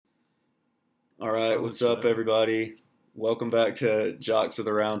All right, what's up, everybody? Welcome back to Jocks of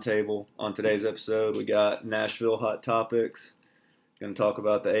the Round Table. On today's episode, we got Nashville Hot Topics. Going to talk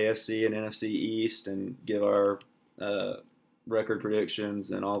about the AFC and NFC East and give our record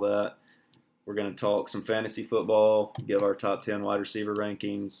predictions and all that. We're going to talk some fantasy football, give our top 10 wide receiver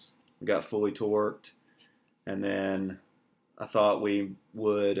rankings. We got fully torqued. And then I thought we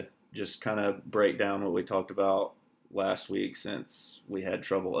would just kind of break down what we talked about last week since we had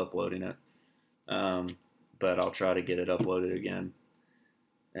trouble uploading it. But I'll try to get it uploaded again.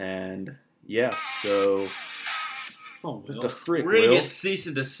 And yeah, so What the frick, We're gonna Will? get cease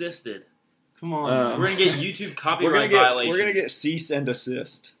and desisted. Come on. We're gonna get YouTube We're copyright violation. We're gonna get cease and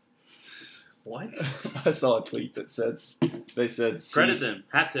desist. What? I saw a tweet that says they said cease. Credit them.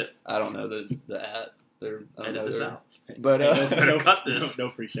 Hat tip. I don't know the at. I don't know Edit this their- out. But Better cut this. No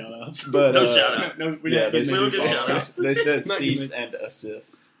free shout outs. but No shout out. No, yeah, they We don't give said, shout outs. they said Not cease even- and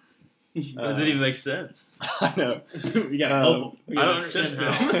assist. Doesn't even make sense. I know. We gotta help them. I don't understand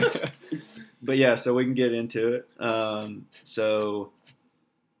how. But yeah, so we can get into it. So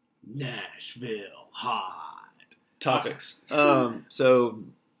Nashville hot. topics. So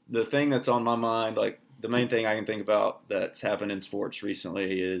the thing that's on my mind, like the main thing I can think about that's happened in sports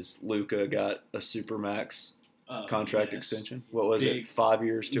recently is Luka got a supermax contract extension. What was Big. it? 5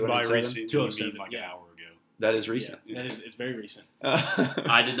 years, By 207. recent, you 207, mean like yeah. an hour ago. That is recent. Yeah, it's very recent.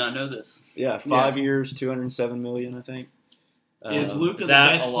 I did not know this. Yeah, 5 years, 207 million, I think. Is Luka is the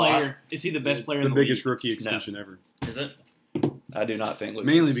that best a lot? player? Is he the best It's player the in the biggest league? rookie extension ever. Is it? I do not think Luka.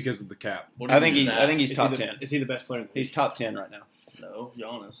 Mainly because of the cap. What do I you think mean he. is I think that? he's Is top he the- 10. Is he the best player in the league? He's top 10 right now. No,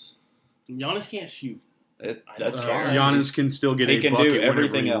 Giannis. Giannis can't shoot. That's Uh, fine. Giannis can still get He a can bucket do whenever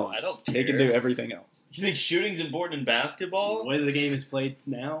everything he else. wants. I don't He can care. do everything else. You think shooting's important in The basketball? way the game is played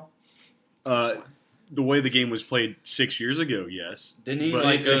now, The way the game was played 6 years ago, yes. Didn't he But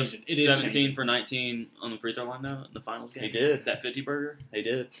like go it is 17 changing. for 19 on the free throw line now in the finals game? He did. That 50 burger? He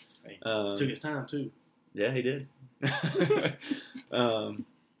did. took his time too. Yeah, he did.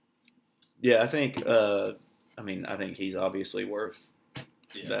 Yeah, I think. I think he's obviously worth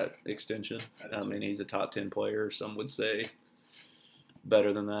that extension. I mean, he's a top 10 player. Some would say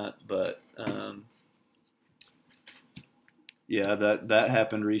better than that, but yeah, that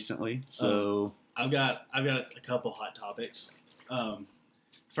happened recently. So I've got a couple hot topics.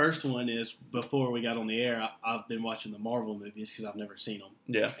 First one is before we got on the air, I've been watching the Marvel movies because I've never seen them,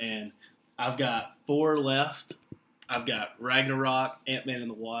 yeah, and I've got 4 left. I've got Ragnarok, Ant-Man and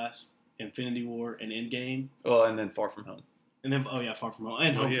the Wasp, Infinity War, and Endgame, well, and then Far From Home. and then Far From Home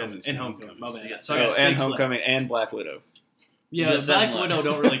and Oh, he Homecoming. hasn't seen And Homecoming. My bad. Yeah, So I got and 6 left. Homecoming and Black Widow. Yeah, You got 7 Black left. Widow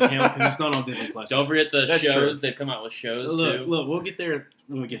don't really count because it's not on Disney Plus. Don't forget the That's shows. true. They've come out with shows Look, too. we'll get there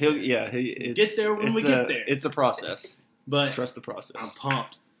when we get He'll, there. yeah, it's, Get there when we it's get a- there. It's a process. But Trust the process. I'm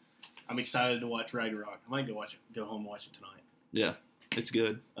pumped. I'm excited to watch Ragnarok. I might go home and watch it tonight. Yeah, it's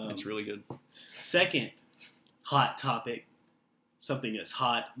good. Um, It's really good. Second hot topic, something that's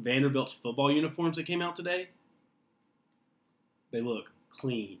hot. Vanderbilt's football uniforms that came out today. They look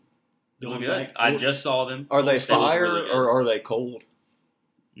clean. They look Going good. back- I just saw them. Are they look fire really good. or are they cold?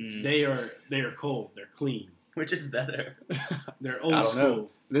 Mm. They are cold. They're clean. Which is better? They're I old don't school. know.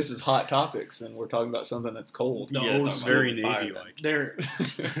 This is hot topics, and we're talking about something that's cold. The Yeah, old talking school. about Very fire Navy-like. They're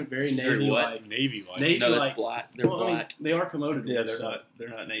very Very navy what? like. Navy-like. Navy- No, like- it's black. They're Well, I mean, black. they are commoded. Yeah, so they're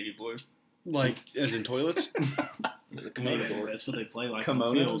not navy blue. Like, as in toilets? maybe that's what they play like on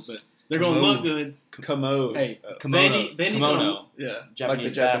Kimonos? the field, but they're gonna look good. Commode. Hey, Kimono. Vandy's Kimono. gonna, Yeah, like the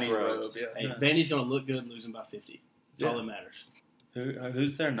Japanese Japanese bathrobes. robe. Yeah. hey, Vandy's gonna look good losing by 50. That's all that matters.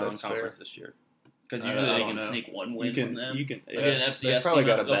 Who's their That's non-conference this year? Because I usually they don't can know. sneak one win You can. from them. You can. They'll get an They've FCS probably team.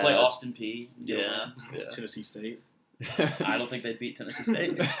 got a They'll play bad- Austin P. Get a Yeah. win. Yeah. Tennessee State. I don't think they beat Tennessee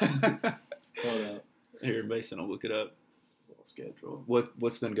State. Hold up. Here, Mason will look it up. Little schedule.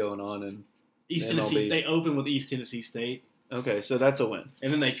 What's been going on in? East MLB. Tennessee. They open with East Tennessee State, Okay, so that's a win.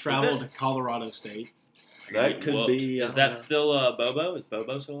 and then they travel it? to Colorado State. That Get could whooped. be. I Is don't that know. still Bobo? Is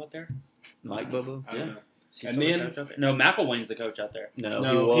Bobo still out there? Mike Bobo? I don't know. Is he And still the then- coach out there? No, McElwain's the coach out there.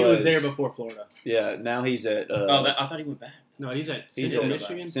 No, he was there before Florida. Yeah, now he's at. I thought he went back. No, he's at He's Central at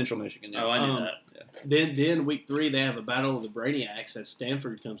Michigan. Central Michigan. Yeah. Oh, I knew Um, that. Then week 3 they have a battle of the Brainiacs as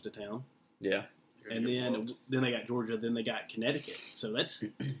Stanford comes to town, Yeah. and then they got Georgia. Then they got Connecticut. So that's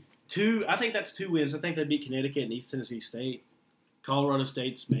 2. I think that's 2 wins. I think they beat Connecticut and East Tennessee State. Colorado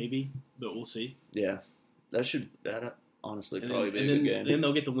State's maybe, but we'll see. Yeah. That honestly And probably then, be a and good then, game. then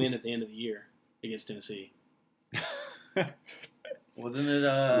they'll get the win at the end of the year against Tennessee. Wasn't it?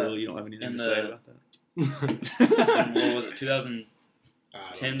 Really, you don't have anything in to the- say about that? What was it?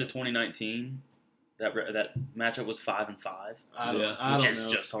 2010 to 2019. That matchup was 5-5. I don't, Yeah. I Which don't is know.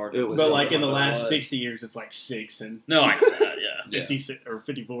 just hard. It to was But so like in the hard. last was. 60 years, it's like 6 and No, I get that. Yeah, 56 or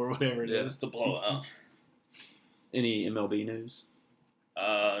 54, whatever it Yeah. is. it's a blowout. Any MLB news?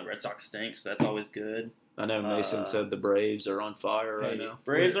 Red Sox stinks. That's always good. I know Mason said the Braves are on fire right Hey, now.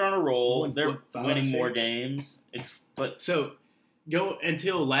 Braves are on a roll. Won, They're what, 5 winning more 6? games. But So, go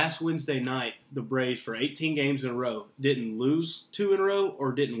until last Wednesday night, the Braves for 18 games in a row didn't lose 2 in a row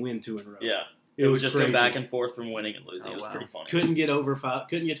or didn't win 2 in a row. yeah, it was just crazy. go back and forth from winning and losing. Oh, It was wow. pretty funny. Couldn't get to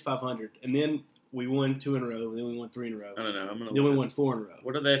 500, and then we won 2 in a row. Then we won 3 in a row. I don't know. I'm gonna. Then we look won 4 in a row. at-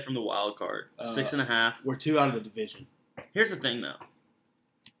 What are they from the wild card? 6.5. We're 2 out of the division. Here's the thing, though.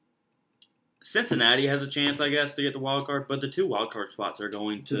 Cincinnati has a chance, I guess, to get the wild card, but the 2 wild card spots are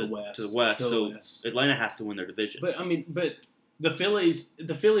going To the West. To the West, To the so West. Atlanta has to win their division. But I mean, the Phillies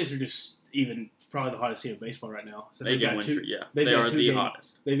are just even probably the hottest team in baseball right now. So they they've can got win. 2. Yeah, they've they got are 2 the game-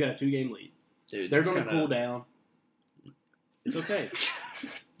 hottest. They've got a 2-game lead. Dude, They're that's going to kinda- cool down. It's okay.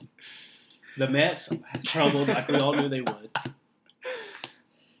 The Mets troubled like we all knew they would.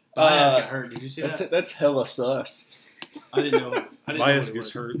 Baez got hurt. Did you see that? That's hella sus. I didn't know. I didn't know Baez what it gets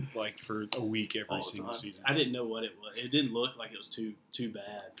was. hurt like for a week every All the single time. season. I didn't know what it was. It didn't look like it was too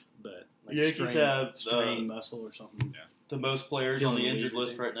bad, but like Yankees have, strained muscle or something. the most players Killing on the the injured league, I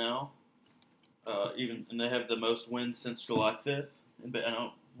list think. right now. And they have the most wins since July 5th. But I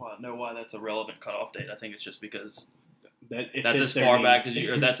don't know why that's a relevant cutoff date. I think it's just because That it that's fits as their far back needs. as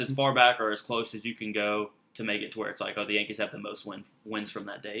you, or that's as far back or as close as you can go to make it to where it's like, oh, the Yankees have the most wins from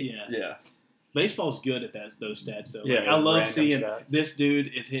that date. Yeah, Yeah. baseball's good at those stats though. Yeah, Like, I love random seeing stats. this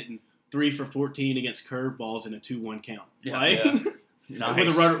dude is hitting 3 for 14 against curveballs in a 2-1 count. Yeah, Right? yeah.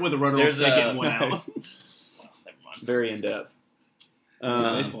 with a runner There's on second a- and 1 out. Nice. Well, never mind. Very in depth.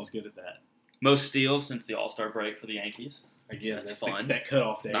 Baseball's good at that. Most steals since the All Star break for the Yankees. Again, That's that, fun. That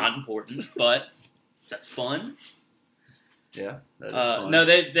cutoff day. Not important, but that's fun. Yeah. That is fun. No,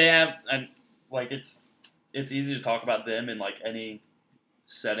 they have and like it's easy to talk about them in like any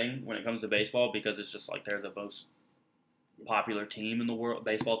setting when it comes to baseball because it's just like they're the most popular team in the world,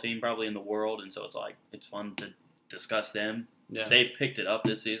 baseball team probably in the world, and so it's like it's fun to discuss them. Yeah. They've picked it up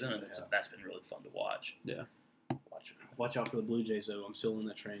this season, and Yeah. that's been really fun to watch. Yeah. Watch out for the Blue Jays though. I'm still on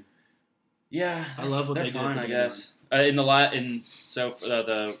that train. Yeah, I love what they're they did at fine, the I beginning. guess.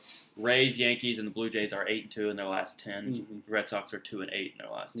 The Rays, Yankees, and the Blue Jays are 8-2 in their last 10. Mhm. The Red Sox are 2-8 in their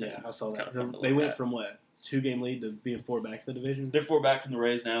last 10. Yeah, I saw It's that. kinda fun to They look went at. from what 2-game lead to being 4 back in the division, They're 4 back from the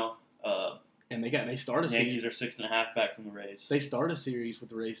Rays now. and they start a The Yankees series. are 6.5 back from the Rays. They start a series with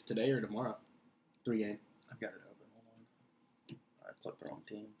the Rays today or tomorrow. 3-game. I've got it open. Hold on. I clicked the wrong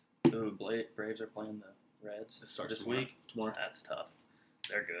team. Ooh, Braves are playing the Reds It starts this tomorrow. week. Tomorrow. That's tough.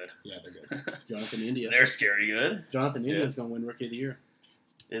 They're good. Yeah, they're good. Jonathan India. They're scary good. Jonathan India is going to win Rookie of the Year.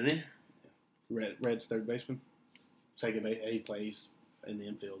 Is he? Red's third baseman. Second base. He plays in the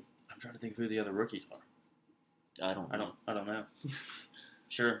infield. I'm trying to think of who the other rookies are. I don't know. I don't know.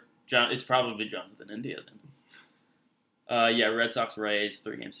 Sure. It's probably Jonathan India then. Yeah, Red Sox Rays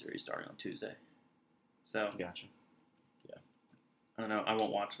 3-game series starting on Tuesday. So Gotcha. I don't know. I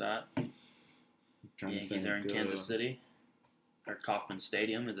won't watch that. The Trying to Yankees are in think, Kansas City. Or Kauffman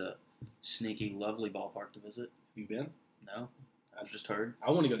Stadium is a sneaky, lovely ballpark to visit. You been? No, I've just heard. I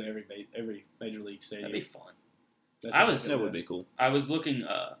want to go to every major league stadium. That'd be fun. That's I a was- bucket That would list. be cool. I was looking,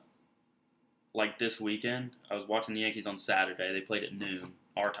 like this weekend, I was watching the Yankees on Saturday. They played at noon,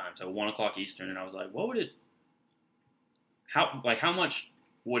 our time, so 1 o'clock Eastern, and I was like, how much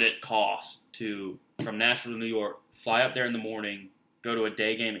would it cost to, from Nashville to New York, fly up there in the morning, go to a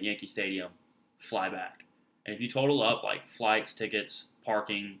day game at Yankee Stadium, fly back? And if you total up, like, flights, tickets,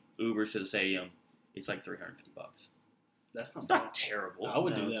 parking, Ubers to the stadium, it's like $350. That's not It's bad. not terrible. I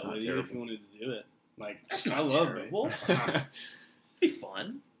would No, do it's that not with you if terrible. you wanted to do it. Like That's I not love terrible. it. It'd be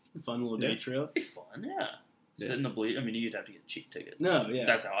fun. Fun little Yeah. day trip. It'd be fun, yeah. Yeah. Sit in the bleed. I mean, you'd have to get cheap tickets. No, yeah.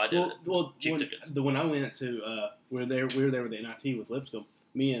 That's how I did it. Well, Cheap when, tickets. when I went to we were there with the NIT with Lipscomb.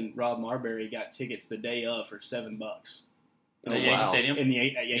 Me and Rob Marbury got tickets the day of for $7. At Oh, Yankee wow. Stadium, at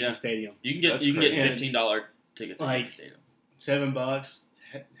Yankee Yeah. Stadium. you can get That's get crazy. $15 tickets at Like- Yankee Stadium. $7.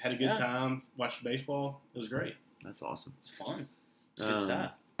 Had a good Yeah. time. Watched baseball. It was great. That's awesome. It's fun. It's good Um,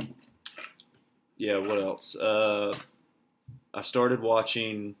 stuff. Yeah, what else? I started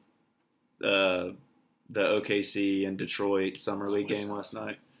watching the OKC and Detroit Summer League game last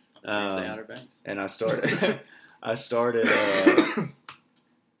night, Thursday Outer Banks. and I started.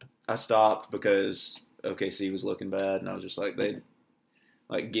 I stopped because OKC was looking bad, and I was just like,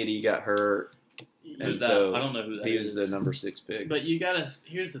 Giddey got hurt, and Who's that? so I don't know who that is. he was the number 6 pick. But you gotta.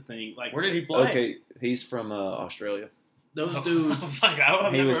 Here's the thing. Like Where did he play? Okay, he's from Australia. Those I dudes, was like,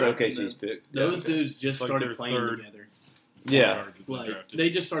 I've He never was heard of OKC's them. pick. those dudes just Like started their playing third- together. Yeah. Like they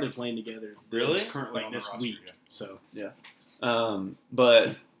just started playing together. Really? This, Currently like on the this roster, week. yeah. So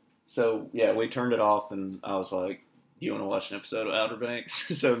But so yeah, we turned it off, and I was like, "Do you want to watch an episode of Outer Banks?"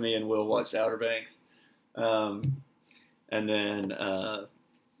 So me and Will watched Outer Banks, and then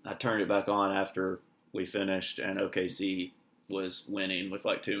I turned it back on after we finished, and OKC was winning with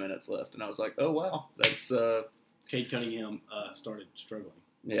like 2 minutes left, and I was like, "Oh wow, that's Cade Cunningham started struggling.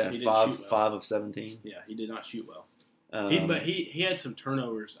 yeah, He didn't five shoot well. 5 of 17." Yeah, he did not shoot well. Um, But he had some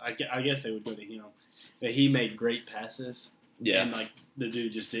turnovers. I guess they would go to him. But he made great passes. yeah, And like the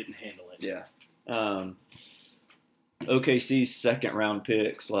dude just didn't handle it. yeah. OKC's second round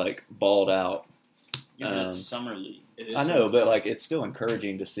picks like balled out. Yeah, but it's summer league. It is I know, so- but like it's still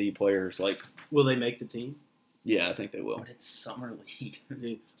encouraging to see players like. Will they make the team? Yeah, I think they will. But it's summer league.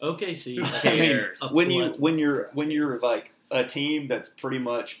 OKC. Who I mean, cares? a When plethora you're of like a team that's pretty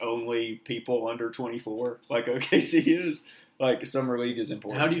much only people under 24, like OKC is, like summer league is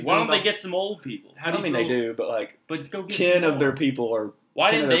important. How do you Why feel don't they about- get some old people? How do I you mean, they feel- do, but like But go get 10 some of more. their people are.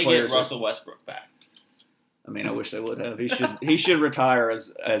 Why 10 of didn't their they players get are- Russell Westbrook back? I mean, I wish they would have. He should retire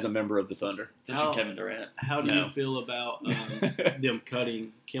as a member of the Thunder. So How- should Kevin Durant. How do No. you feel about them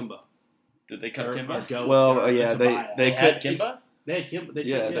cutting Kimba? Did they cut Or Kimba? go- Well, or yeah, it's a they buyout. they had could. Kimba. They had Kimba. They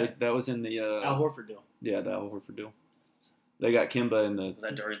Yeah, took, that was in the Al Horford deal. the Al Horford deal. They got Kimba in the. Was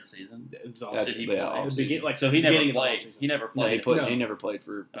that during the season? It was all Yeah, Did he yeah, play? off It season. begin, like So he never beginning of the played. offseason. He never No, played. No. he never played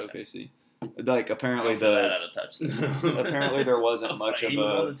for Okay. OKC. Like I apparently don't feel that the out of touch. apparently there I wasn't was much like, of he was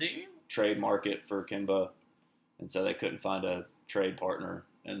on a the team? trade market for Kimba, and so they couldn't find a trade partner,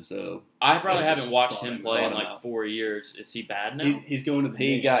 and so I probably They haven't just watched bought him him- play in bought him like out. 4 years. Is he bad now? He's going to the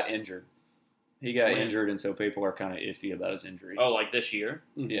he Knicks. got injured. He got When? injured, and so people are kind of iffy about his injury. Oh, like this year?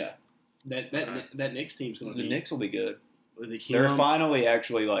 Mhm. Yeah, That Knicks team's going to the be Knicks will be good. with the They're Kim. finally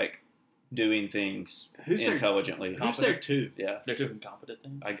actually like doing things Who's their intelligently. Who's their two? Yeah, They're doing competent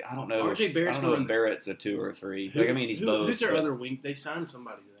things. I don't know. RJ if, Barrett's I don't know going- if Barrett's a 2 or a 3. Who- Like I mean, he's both. Who's their but other wing? They signed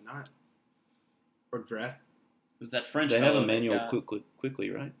somebody, did they not? Or draft? Was that French They have fellow Emmanuel that got- quickly,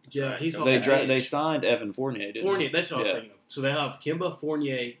 right? Yeah, he's Go on They the back. they bench. signed Evan Fournier, didn't Fournier. they? That's what I was Yeah. thinking of. So they have Kimba,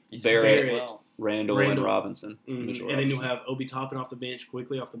 Fournier, Barrett, as well. Randall, and Randall. Robinson. mhm, Mitchell and then you'll Robinson. have Obi Toppin off the bench,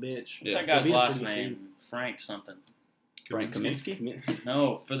 quickly off the bench. What's Yeah. that guy's They'll be a last pretty good name? Frank something. Frank Kaminsky.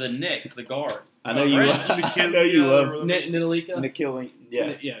 No, for the Knicks, the guard. I know you. French. I know you love Nilika. Nikhil.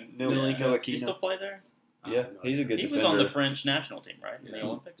 Yeah, Yeah. Nil- Nilika. Nil- Does he still play there? yeah, he's a good He defender. was on the French national team, right? In the Yeah.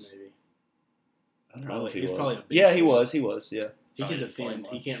 Olympics. Maybe. I don't know Probably- if he he's was. probably a big Yeah, he scorer. was. He was. Yeah, He Oh, can he didn't play defend.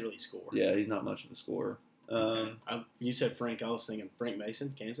 He much. can't really score. yeah. He's not much of a scorer. You said Frank. I was thinking Frank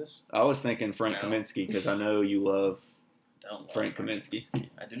Mason, Kansas. I was thinking Frank No. Kaminsky because I know you love. Don't love Frank Kaminsky.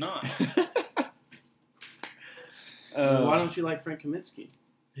 I do not. Why don't you like Frank Kaminsky?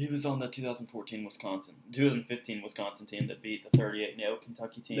 He was on the 2015 Wisconsin team that beat the 38-0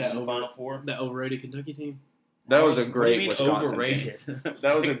 Kentucky team That in the over- Final Four. That overrated Kentucky team. That was a What do you great mean Wisconsin overrated? team.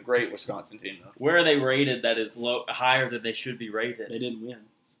 That was a great Wisconsin team, though. Where are they rated that is higher than they should be They rated? didn't win,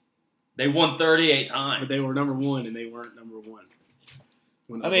 They won 38 times. but they were number one, and they weren't number one.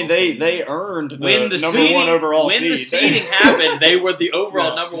 When I it mean, was all said they and they done. earned when the number seeding, one overall when seed. the seeding happened, they were the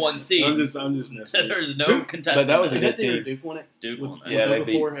overall No. number one seed. I'm just messing. with you. There's no contestant. But that was Is a that good the year team. Duke won it? Duke with- won that. Yeah, they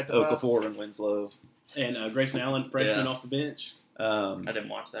beat Okafor at the five? Okafor and Winslow. And Grayson Allen, freshman Yeah. off the bench. I didn't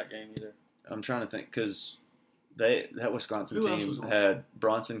watch that game either. I'm trying to think because that Wisconsin Who else team was on? had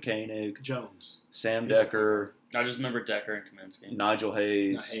Bronson Koenig, Jones, Sam Who's- Decker, I just remember Decker and Kaminsky. Nigel not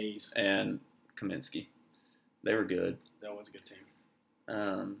Hayes, Hayes. and Kaminsky. They were good. That was a good team.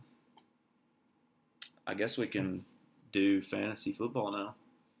 I guess we can do fantasy football now.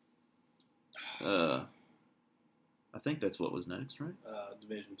 I think that's what was next, right?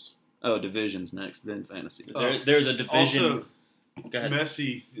 Divisions. Oh, divisions next, then fantasy. There's a division. Also, Go ahead.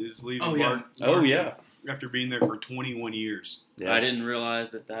 Messi is leaving. Oh, yeah. Oh, yeah. After being there for 21 years. Yeah. I didn't realize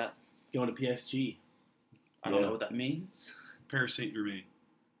that. Going to PSG. I don't Yeah. know what that means. Paris Saint Germain.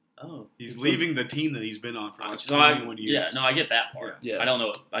 Oh, He's leaving the team that he's been on for the last So I, 21 years. yeah, no, I get that part. Yeah. I don't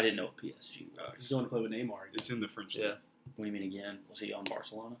know. I didn't know what PSG was. He's going to play with Neymar. Again. It's in the French league. Yeah. What do you mean again? Was he on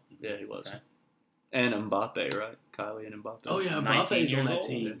Barcelona? Yeah, he was. Okay. And Mbappe, right? Kylie and Mbappe. Oh yeah, 19 Mbappe's on years that old.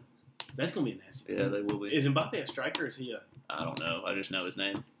 team. That's gonna be a nasty. Yeah, team. they will be. Is Mbappe a striker? Or is he a? I don't know. I just know his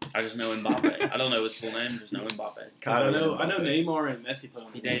name. I just know Mbappe. I don't know his full name. Just know Mbappe. I Kylie know. and I know Mbappe. Neymar and Messi play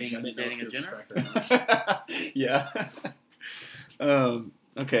on the He bench. dating- I didn't know dating if a he was Jenner? striker or not. Yeah.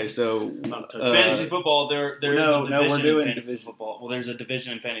 Okay, so I'm not touching Fantasy football. There is no, a no, division we're doing in fantasy division. football. Well, there's a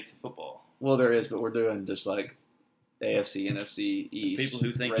division in fantasy football. well, there is, but we're doing just like AFC, NFC East. People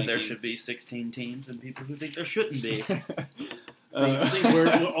who think that there rankings. should be 16 teams and people who think there shouldn't be. I think we're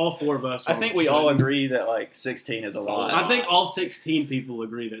all four of us. I think we all agree that like 16 is a lot. I think all 16 people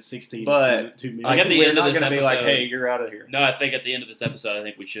agree that 16 But is too many. Like, at the we're end of not this gonna be like, episode- hey, you're out of here. No, I think at the end of this episode, I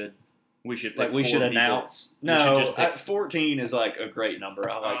think we should pick Like we 4 should people. announce. We should No, just pick- 14 is like a great number.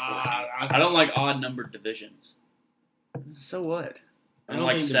 I like 14. I don't like odd numbered divisions. So what? I don't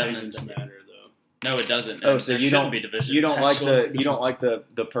like think 7 and divisions 7. matter though. No, it doesn't. Oh, And so there you shouldn't don't- be divisions. You don't like actually-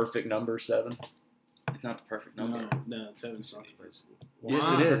 the perfect number 7? It's not the perfect number. No, 7's not the person. Yes,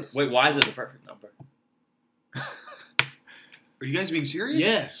 it is. Wait, why is it the perfect number? Are you guys being serious?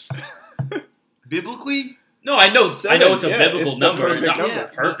 Yes. Biblically? No, I know. I 7, know it's a yeah, biblical it's the number. perfect Not number.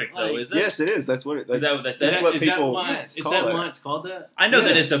 perfect though, Like, is it? Yes, it is. That's what it. Is that what they said? That's what Is people Is call that it. why it's called that? I know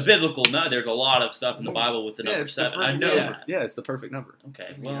that Yes. it's a biblical number. There's a lot of stuff in the Bible with the Yeah, number it's the 7. I perfect know number. that. Yeah, it's the perfect number.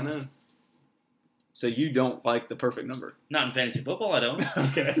 Okay, Yeah, I well, know. So you don't like the perfect number? not in fantasy football. I don't.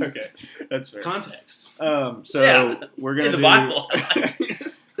 okay, that's fair. Context. So Yeah. we're gonna In the do, Bible.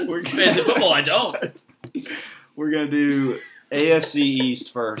 we're Fantasy football, I don't. We're gonna do AFC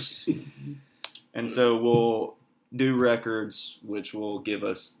East first, and so we'll do records, which will give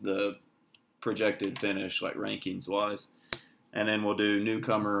us the projected finish, like rankings wise, and then we'll do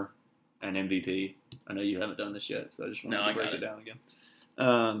newcomer and MVP. I know you haven't done this yet, so I just want No, to I break got it it. down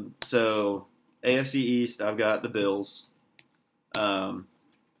again. So AFC East, I've got the Bills.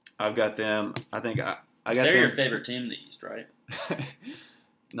 I've got them. I think I got They're them. your favorite team in the East, right?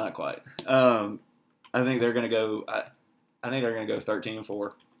 Not quite. I think they're gonna go. I think they're gonna go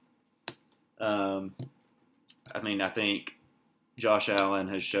 13-4. I think Josh Allen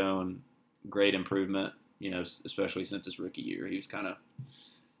has shown great improvement. You know, especially since his rookie year, he was kind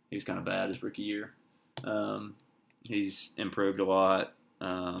of bad his rookie year. He's improved a lot.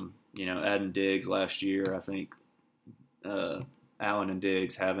 Adding Diggs last year, I think Allen and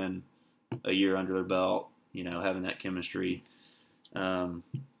Diggs having a year under their belt, having that chemistry. And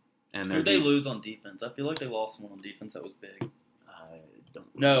Who'd they lose on defense? I feel like they lost someone on defense that was big. I don't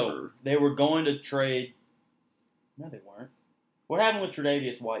No, remember. they were going to trade. No, they weren't. What happened with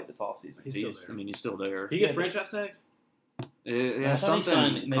Tre'Davious White this offseason? He's still there. He's still there. He get franchise tags? Yeah, I thought he signed,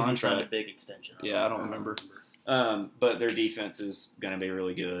 something maybe he signed a contract. big extension. Yeah, I don't remember. But their defense is going to be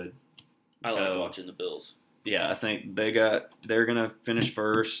really good. I So, like watching the Bills. Yeah, I think they're going to finish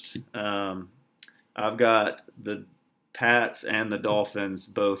first. I've got the Pats and the Dolphins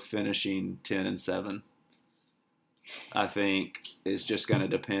both finishing 10-7. I think it's just going to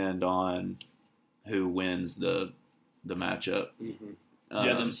depend on who wins the matchup. Mm-hmm. You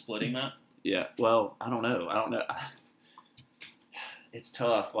have them splitting that? Yeah. Well, I don't know. It's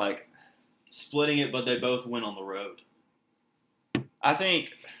tough. Like, Splitting it, but they both win on the road.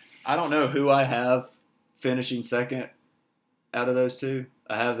 I don't know who I have finishing second out of those two.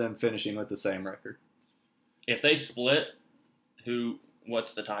 I have them finishing with the same record. If they split,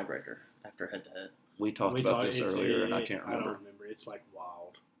 what's the tiebreaker after head-to-head? We talked about this earlier, and I can't remember. I don't remember. It's like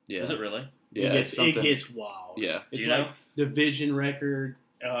wild. Yeah. Is it really? Yeah. It it's something. gets wild. Yeah. It's Do you like know? division record.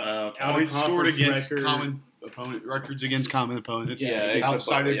 Okay. Out of Points scored conference against record. common opponent records against common opponents. Yeah, it's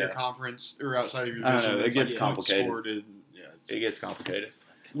outside of yeah. your conference or outside of your I don't division. know, it it's like gets points complicated. scored and, It gets complicated.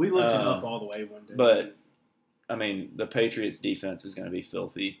 We looked it up all the way one day. But the Patriots' defense is going to be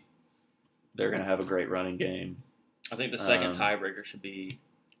filthy. They're going to have a great running game. I think the second Um, tiebreaker should be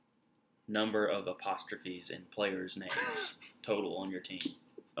number of apostrophes in players' names total on your team.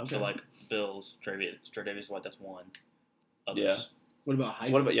 Okay. So, like, Bills, Tre'Davious White, that's one. Others. Yeah. what about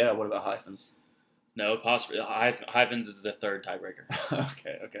hyphens? What about hyphens? No, hyphens is the third tiebreaker.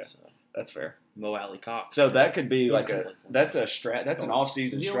 okay. So, That's fair. Mo Alley Cox. So that could be like That's that's an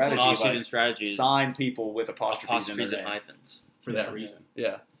off-season Is he on an strategy. off-season Like, strategy. is sign people with apostrophes in apostrophes their and name. hyphens. for that reason.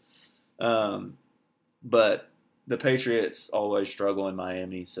 Yeah. But the Patriots always struggle in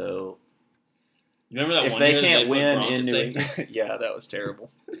Miami, so You remember that if one they year that can't put win Gronk in at New safety? England, yeah, that was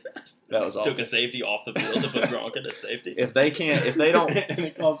terrible. That was awful. Took a safety off the field to put Gronk at safety. If they don't, and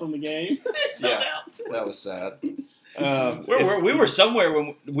it cost them the game. yeah, that was sad. We were somewhere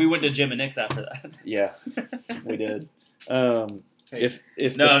when we went to Jim and Nick's after that. Yeah, we did.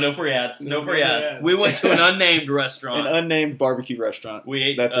 If No free ads. No free ads. We went to an unnamed an restaurant. unnamed barbecue restaurant We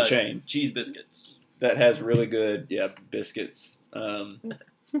ate that's a chain cheese biscuits. that has really good biscuits.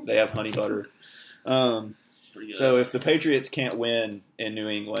 They have honey butter. Pretty good. So if the Patriots can't win in New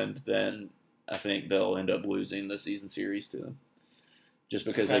England, then I think they'll end up losing the season series to them, just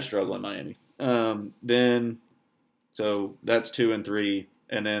because they Okay. struggle in Miami. So that's 2-3,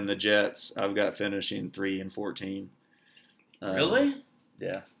 and then the Jets I've got finishing 3-14. Really?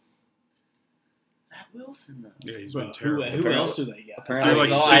 Yeah. Zach Wilson though. Yeah, he's Bro, been who terrible. else do they got? Apparently- I, They're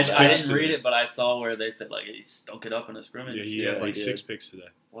like saw, six I picks didn't read today. it, but I saw where they said like he stunk it up in a scrimmage. Yeah, he Yeah, had like he did. 6 picks today.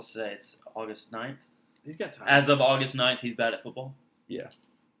 What's today? It's August 9th. He's got time. As of August 9th, he's bad at football. Yeah.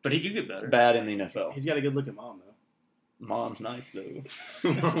 But he could get better. Bad in the NFL. He's got a good looking mom though. Mom's nice though.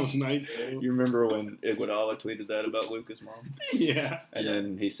 Mom's nice though. You remember when Iguodala tweeted that about Luka's mom, Yeah. and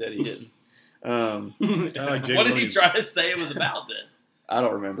then he said he didn't. Kinda like Jay What did he Williams. try to say it was about then? I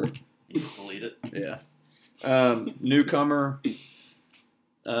don't remember. He just deleted it. Yeah. Newcomer.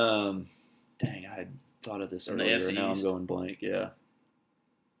 Dang, I had thought of this From the earlier. AFC Now I'm East. going blank. Yeah.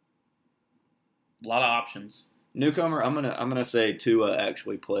 A lot of options. Newcomer. I'm gonna say Tua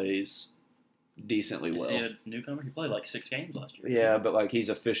actually plays decently Is well. he a newcomer? He played like 6 games last year. Yeah, but like he's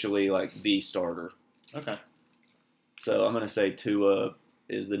officially like the starter. Okay. So I'm gonna say Tua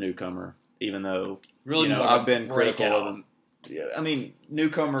is the newcomer, even though Really, you know more of a I've been critical breakout. of him. Yeah, I mean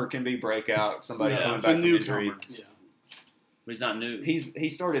newcomer can be breakout. Somebody Yeah, coming it's back a from injury. newcomer. Yeah. But he's not new. He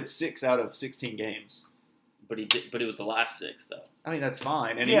started 6 out of 16 games. But he did. But it was the last 6 though. I mean that's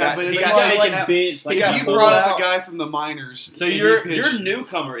fine. And Yeah, he but got, it's he got like- taken like out. bitch, like he got If you pulled brought out. up a guy from the minors, So and your he pitched-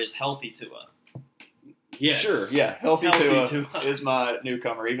 newcomer is healthy Tua. yes. Sure, yeah, healthy Healthy Tua Tua. is my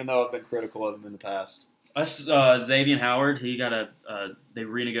newcomer, even though I've been critical of him in the past. Us, Xavier Howard, he got they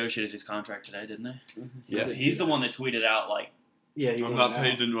renegotiated his contract today, didn't they? Yeah. He's the one that tweeted out like Yeah, I'm not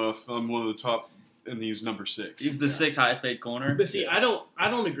paid enough. I'm one of the top, and he's number 6. he's the 6th highest paid corner. But see, I don't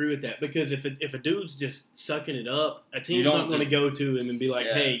agree with that because if a dude's just sucking it up, a team's don't not going to go to him and be like,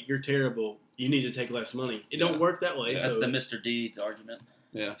 Yeah. "Hey, you're terrible. You need to take less money." It don't Yeah. work that way. That's so the Mr. Deeds argument.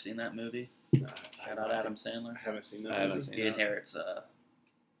 Yeah. I've seen that movie. I Shout out Adam Sandler. haven't seen that. I haven't movie. seen He that. inherits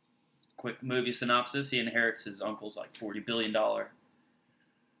quick movie synopsis. He inherits his uncle's like $40 billion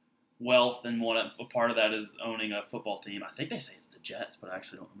wealth, and a part of that is owning a football team. I think they say it's the Jets, but I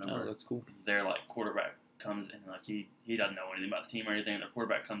actually don't remember. Oh, that's cool. Their like quarterback comes in, like he doesn't know anything about the team or anything. Their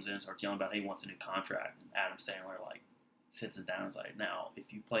quarterback comes in and starts yelling about he wants a new contract. And Adam Sandler like sits it down and is like, "Now,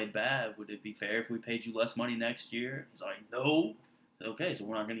 if you played bad, would it be fair if we paid you less money next year?" He's like, "No." I said, "Okay, so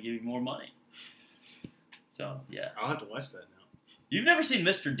we're not going to give you more money." So yeah, I'll have to watch that now. you've never seen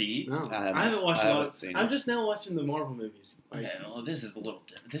Mr. Deeds? No, I haven't- I haven't watched I a lot. haven't seen I'm it. just now watching the Marvel movies. Like, Okay, well, this is a little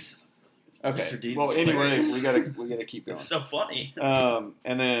different. This is Okay. Mr. Deeds Well, is anyway, hilarious. we gotta keep going. It's so funny. And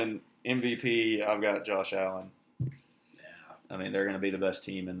then MVP, I've got Josh Allen. Yeah. I mean, they're going to be the best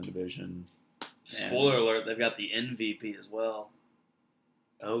team in the division. Spoiler alert: they've got the MVP as well.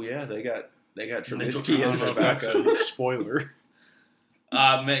 Oh yeah, they got Mitchell Trubisky I as don't know their if that's backup. a spoiler.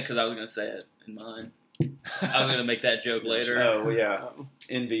 I meant because I was going to say it in mine. I was going to make that joke later. Oh well, yeah,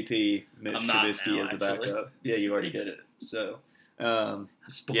 MVP Mitch I'm not Trubisky now, as the actually. backup. Yeah, you already did it. So,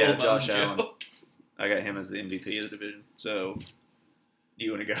 Spoiled yeah, my Josh own Allen. joke. I got him as the MVP of the division. So, do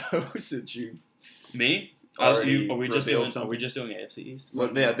you want to go since you? Me? Already Are we just revealed doing? something? Are we just doing AFC East? Well,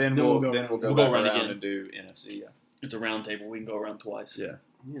 yeah, then Then we'll we'll go We'll back go around around again. and do NFC. Yeah. It's a round table. We can go around twice. Yeah.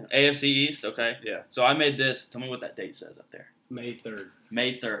 yeah, AFC East. Okay. Yeah. So I made this. Tell me what that date says up there. May 3rd.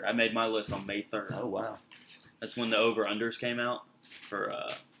 May 3rd. I made my list on May 3rd. Oh wow. That's when the over-unders came out for,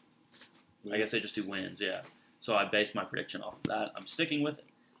 I guess they just do wins, yeah. So I based my prediction off of that. I'm sticking with it.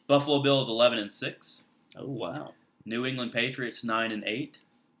 Buffalo Bills 11-6. Oh wow. New England Patriots 9-8.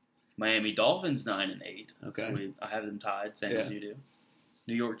 Miami Dolphins 9-8. Okay. So I have them tied, same Yeah. as you do.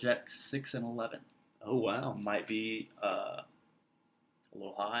 New York Jets 6-11. Oh wow. Might be a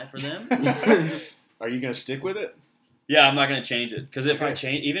little high for them. Are you gonna stick with it? Yeah, I'm not going to change it because if I Okay.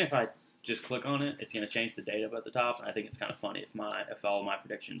 change, even if I just click on it, it's going to change the date up at the top, and I think it's kind of funny if all my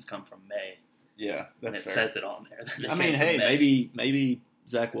predictions come from May Yeah, and that's it fair. says it on there. then they I mean, came from hey, May. maybe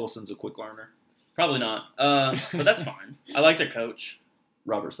Zach Wilson's a quick learner. Probably not, but that's fine. I like their coach.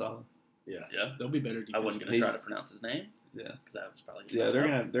 Robert Saleh. Yeah, They'll be better. I wasn't going to try to pronounce his name. Yeah. because that was probably Yeah,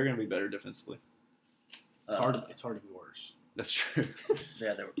 they're gonna be better defensively. It's hard. It's hard to be worse. That's true.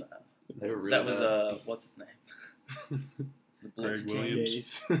 Yeah, they were bad. They were really That was bad. what's his name? The Blitz Greg King.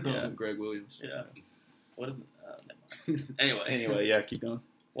 Williams. Yeah. Greg Williams. Yeah. What? Never mind. Anyway, Anyway, yeah, keep going.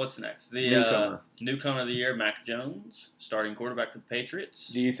 what's next? The Newcomer. newcomer of the year, Mac Jones, starting quarterback for the Patriots.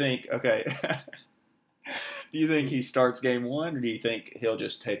 Do you think? Okay. Do you think he starts game one, or do you think he'll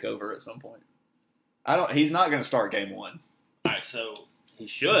just take over at some point? I don't. He's not going to start game one. All right, so he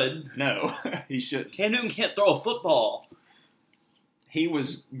should. No, he shouldn't. Cam Newton can't throw a football. He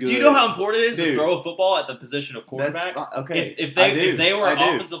was good. Do you know how important it is to Dude. throw a football at the position of That's quarterback? fi- okay? If I do. if they were I an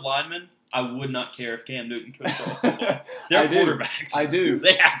do. offensive lineman, I would not care if Cam Newton could throw a football. They're I do. quarterbacks. I do.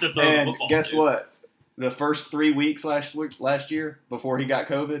 They have to throw a And football. guess dude. what? The first 3 weeks last year, before he got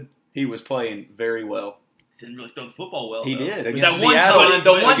COVID, he was playing very well. didn't really throw the football well. He though. did But against that one Seattle. time,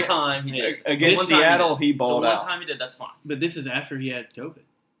 the one Against- time he did. Against One time he Seattle, did. he The balled one out. time he did, that's fine. But this is after he had COVID.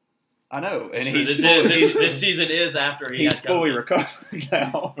 I know, and So he's this season is after he he's had fully COVID. recovered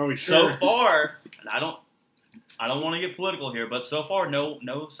now. Are we So sure? far, and I don't want to get political here, but so far, no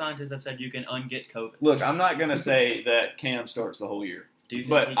scientists have said you can unget COVID. Look, I'm not gonna say that Cam starts the whole year. Do you think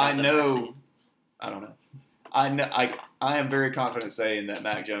But he got I the know- vaccine? I don't know. I am very confident saying that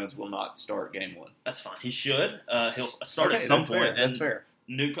Mac Jones will not start game 1. That's fine. He should. He'll start Okay, at some that's point. fair. That's and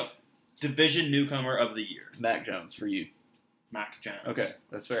fair. Division newcomer of the year, Mac Jones for you. Mac Jones. Okay,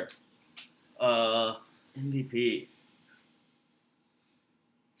 that's fair. MVP.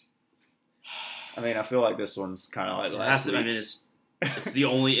 I mean, I feel like this one's kind of like It last has to- I mean, week's. It's the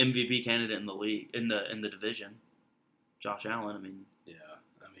only MVP candidate in the league in the division. Josh Allen. I mean, Yeah.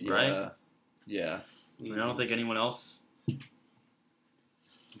 I mean, yeah, right? Yeah, I don't think anyone else. I'm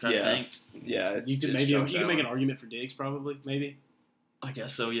trying Yeah. to think. yeah. It's You could just maybe Josh you can make an Allen. argument for Diggs, probably, maybe. I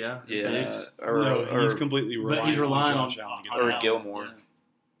guess so. Yeah. Yeah, Diggs. No, he's completely but relying, he's relying on Josh on- Allen to get or the ball. Gilmore. Yeah.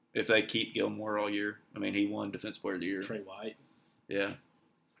 If they keep Gilmore all year, I mean, he won Defensive Player of the Year. Trey White. Yeah,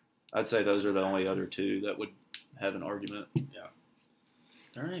 I'd say those are the only other two that would have an argument.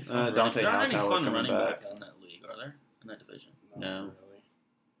 There aren't any fun, Dante there aren't any Hightower fun coming running back. backs in that league, are there? In that division. No.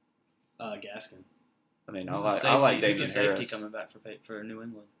 Really. Gaskin. I mean, Who's I like who's Damian the safety Harris. coming back for New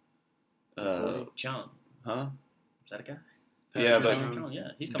England? Chung. Huh? Is that a guy? Yeah, but Patrick Chung,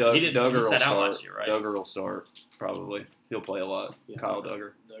 yeah, he's coming. He Duggar will sat out start. last year, right? Duggar will start probably. He'll play a lot. Yeah. Kyle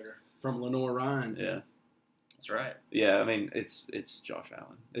Duggar. Duggar. From Lenore Ryan. Yeah, That's right. yeah. I mean, it's Josh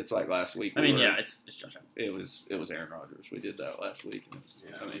Allen. It's like last week. I mean, yeah, it's Josh Allen. It was Aaron Rodgers. We did that last week. And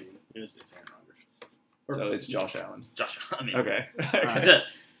Yeah, I mean, it's Aaron Rodgers. so it's Josh Allen. Josh. I mean, Okay. That's it.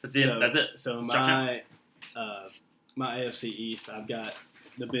 That's it. So- That's it. So It's Josh my AFC East, I've got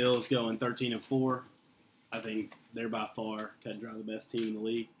the Bills going 13-4. I think they're by far cut and dry the best team in the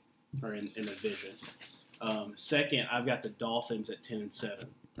league or in the division. Second, I've got the Dolphins at 10-7.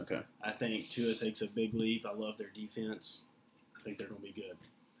 Okay. I think Tua takes a big leap. I love their defense. I think they're going to be good.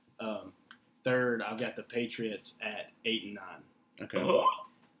 Third, I've got the Patriots at 8-9. Okay.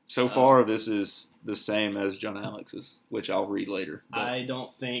 So far, this is the same as John Alex's, which I'll read later. but- I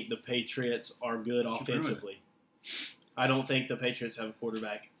don't think the Patriots are good ruined it. offensively. I don't think the Patriots have a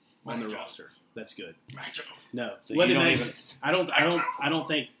quarterback on Right, the Joe. roster that's good. Right. No, So What you did don't they- even- I don't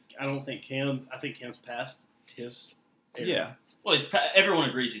think Cam. I think Cam's past his. era. Yeah. Well, everyone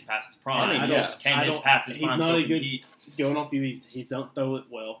agrees he's past his prime. I mean, I yeah. just Came I his don't- past his he's prime. not so a good- compete. Going off you, he don't throw it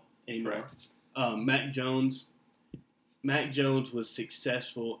well anymore. Mac Jones. Mac Jones was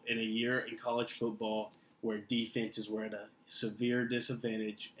successful in a year in college football where defenses were at a severe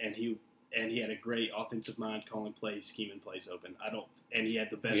disadvantage, and he had a great offensive mind calling plays, scheming plays open. And he had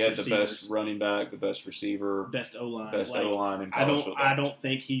the best He had the receivers, best running back, the best receiver, best O line. best O line in I college don't football.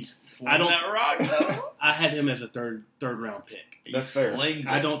 think he's. Sling I don't. that rock, though. I had him as a third round pick. He That's fair. slings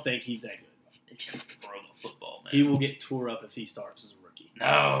I it. don't think he's that good. He can throw the football, man. He will get tore up if he starts as a rookie.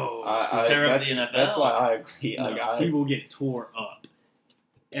 No. I, Tear up that's, the NFL. that's why I agree. No, Like, he will get tore up.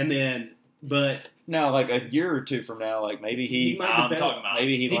 And then, but now, like a year or two from now, like maybe he he might I'm develop. talking about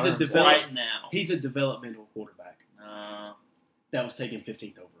maybe he He's a learns. develop- right now. He's a developmental quarterback Uh, that was taken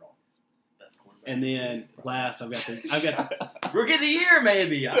 15th overall. best quarterback. And then last, I've got Rookie of the year,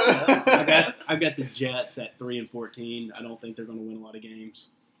 maybe. I don't know. I've got the Jets at 3-14. I don't think they're going to win a lot of games.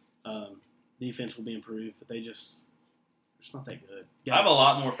 Defense will be improved, but they're just not that good. I have a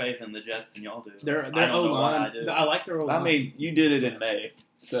lot more faith in the Jets than y'all do. Their I don't know why O-line. I do. I like their O-line. I mean, you did it in May,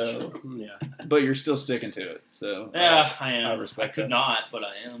 so yeah. but you're still sticking to it. So Yeah, I am. I respect could that. not, but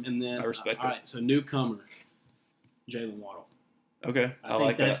I am. And then I respect all it. right, so newcomer, Jalen Waddle. Okay, I I think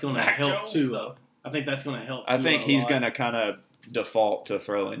like that's that. going to Mac help Jones, too. though. I think that's going to help. I Tua think a he's lot. going to kind of default to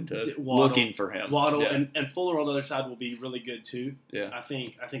throwing to Waddle- looking for him. Waddle Yeah. and Fuller on the other side will be really good too. Yeah. I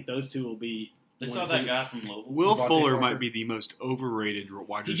think those two will be. They one, saw two. that guy from Louisville. Will Devontae Fuller Parker. might be the most overrated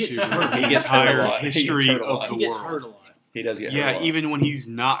wide He gets receiver hurt. in the He gets hurt a entire lot. He gets history hurt a of lot. the He gets world. hurt a lot. He does get hurt a Yeah, lot. even when he's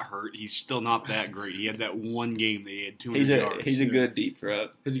not hurt, he's still not that great. He had that one game that he had 200 yards. he's a good deep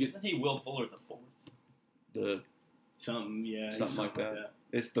threat. Because he gets Isn't he Will Fuller the fourth? The something, yeah, he's Something like something that.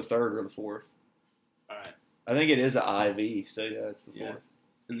 It's the third or the fourth. All right, I think it is an IV. So yeah, it's the Yeah. fourth.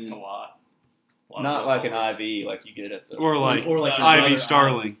 and It's a then lot. A lot Not of like Will an Fullers. IV like you get at the Or like your brother, Ivy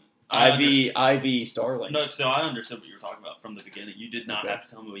Starling. I IV Starling. No, so I understood what you were talking about from the beginning. You did not Okay. have to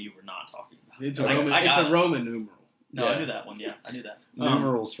tell me what you were not talking about. It's Okay. a Roman. I It's got a it. Roman numeral. No, Yeah. I knew that one. Yeah, I knew that.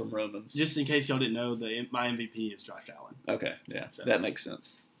 Numerals from Romans. Just in case y'all didn't know, my MVP is Josh Allen. Okay, yeah, So- that makes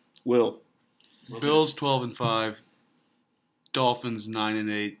sense. Will. Bills 12-5, Dolphins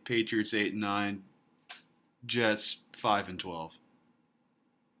 9-8, Patriots 8-9, Jets 5-12.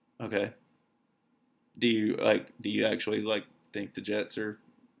 Okay. Do you actually think the Jets are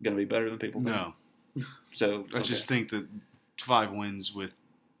going to be better than people think? No, So I just think that 5 wins with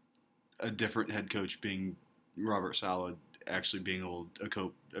a different head coach being Robert Saleh, actually being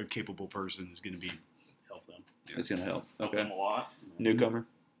a capable person is going to be Help them. it's going to help. Help Okay. them a lot. Newcomer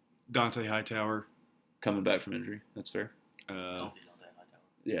Dante Hightower, coming back from injury. That's fair. Healthy, don't they? Hightower.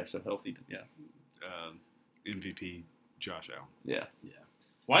 Yeah, so healthy. Yeah. MVP Josh Allen. Yeah.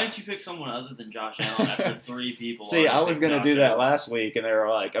 Why didn't you pick someone other than Josh Allen after 3 people? See, I was going to do that Allen. last week, and they were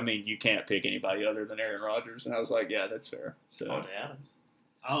like, I mean, you can't pick anybody other than Aaron Rodgers. And I was like, yeah, that's fair. So. Devontae Adams.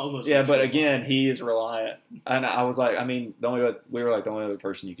 I almost Yeah, went but for- again, he is reliant. And I was like, I mean, the only other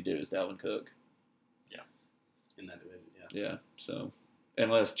person you could do is Dalvin Cook. in that division. Yeah. Yeah, so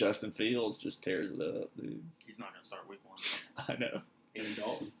unless Justin Fields just tears it up, dude. He's not going to start week 1. I know. And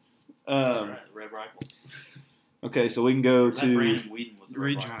Dalton. That's right, the Red Rifle. Okay, so we can go That to. Brandon Whedon was the Red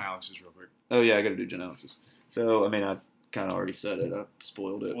Read Rifle. John Alex's real quick. Oh yeah, I got to do John Alex's. So I mean, I kind of already said it. I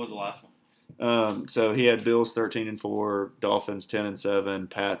spoiled it. What was the last one? So he had Bills 13-4, Dolphins 10-7,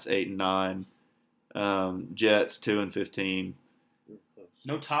 Pats 8-9, Jets 2-15.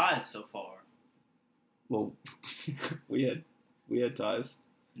 No ties so far. Well, we had ties.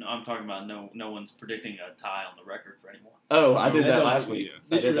 No, I'm talking about no one's predicting a tie on the record for anyone. Oh, I did Yeah, that no, last week. yeah.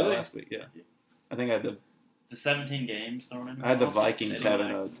 I Did you did that really? last week. Yeah, I think I had the. The 17 games thrown in. I had the there? Vikings They don't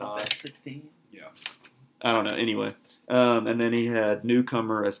having a like- was tie. that 16? I don't know. Anyway, and then he had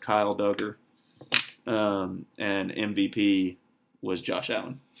newcomer as Kyle Duggar, and MVP was Josh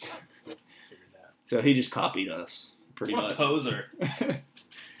Allen. Figured that. So he just copied us pretty What a much. poser.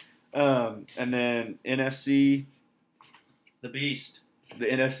 And then NFC, The Beast. the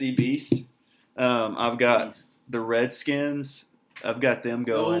NFC Beast. I've got the Redskins. I've got them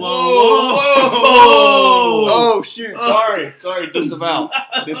going. Whoa! Oh shoot! Sorry. Disavow.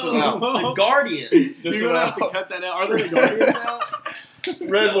 Disavow. The Guardians. You're gonna have to cut that out. Are there the Guardians now?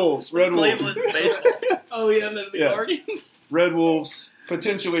 Red Wolves. Red Wolves. Cleveland baseball. Oh yeah, the Yeah. Guardians. Red Wolves.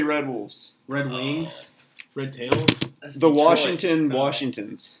 Potentially Red Wolves. Red wings, red tails. That's The Detroit. Washington No.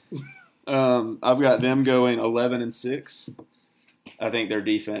 Washingtons. I've got them going 11-6. I think their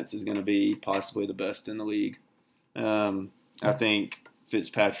defense is going to be possibly the best in the league. I think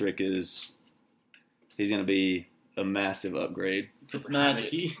Fitzpatrick he's going to be a massive upgrade It's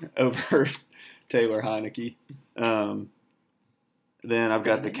magic. over Taylor Heineke. Then I've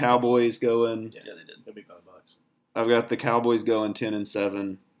got the Cowboys going. Yeah, they did. It'll be $5. I've got the Cowboys going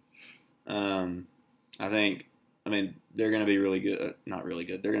 10-7. I mean, they're going to be really good. Not really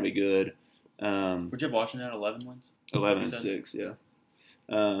good. They're going to be good. Would you have Washington at 11 wins? 11-6. Yeah.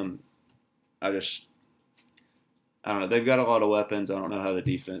 I don't know. They've got a lot of weapons. I don't know how the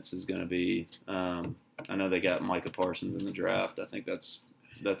defense is going to be. I know they got Micah Parsons in the draft. I think that's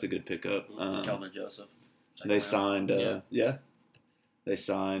a good pickup. Kelvin Joseph. Second They round. signed. They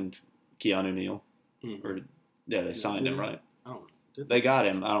signed Keanu Neal. Hmm. Or they signed him, right? I don't know. Did They got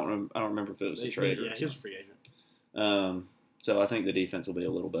him. I don't remember if it was a trade or Yeah, he was a free agent. So I think the defense will be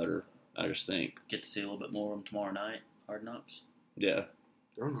a little better. I just think, Get to see a little bit more of them tomorrow night. Hard Knocks. yeah.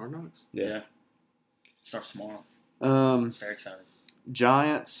 They're on Hard Knocks. Starts tomorrow. Very excited.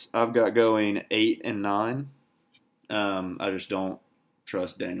 Giants, I've got going 8-9. I just don't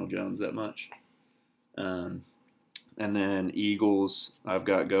trust Daniel Jones that much. And then Eagles, I've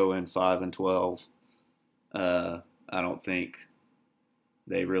got going 5-12. I don't think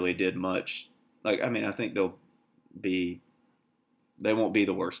they really did much. I think they won't be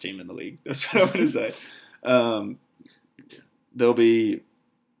the worst team in the league. That's what I'm going to say. They'll be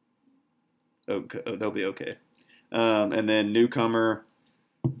okay. And then newcomer,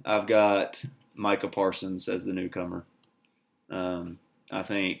 I've got Micah Parsons as the newcomer. I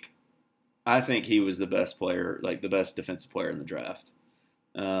think he was the best player, the best defensive player in the draft.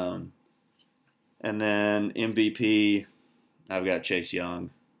 And then MVP, I've got Chase Young.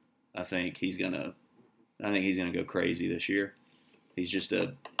 I think he's gonna go crazy this year. He's just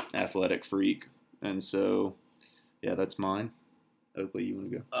a athletic freak, and so yeah, that's mine. Oakley, you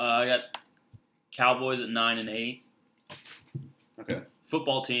want to go? I got Cowboys at 9-8. Okay.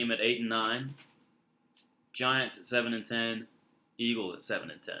 Football team at 8-9. Giants at 7-10. Eagles at 7-10.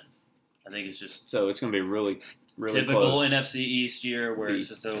 I think it's just So it's gonna be really typical close. NFC East year where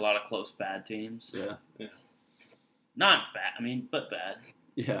Beast. it's just a lot of close bad teams. Yeah. Not bad. But bad.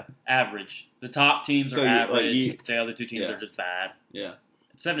 Yeah. Average. The top teams So are you- average. The other two teams Yeah. are just bad. Yeah.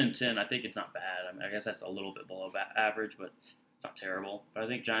 At 7-10, I think it's not bad. I guess that's a little bit below average, but it's not terrible. But I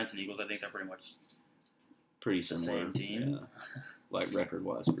think Giants and Eagles, I think they're pretty much Pretty the similar. same team. like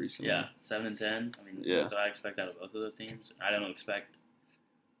record-wise recently. Yeah, 7-10. I mean, Yeah. so I expect out of both of those teams. I don't expect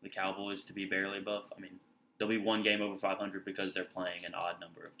the Cowboys to be barely above. I mean, they'll be one game over 500 because they're playing an odd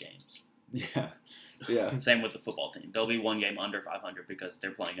number of games. Yeah. Yeah. Same with the football team. They'll be one game under 500 because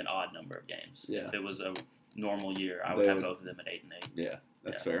they're playing an odd number of games. Yeah. If it was a normal year, I would They have would- both of them at 8-8. Yeah.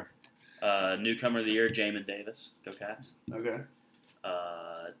 That's Yeah. fair. Newcomer of the year, Jamin Davis. Go Cats. Okay.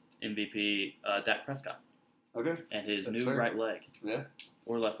 MVP, Dak Prescott. Okay. And his That's new fair. right leg. Yeah.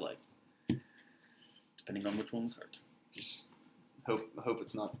 Or left leg. Depending on which one was hurt. Just hope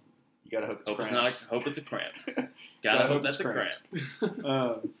it's not. You gotta hope it's Hope cramps. it's not. Hope it's a cramp. Gotta hope that's a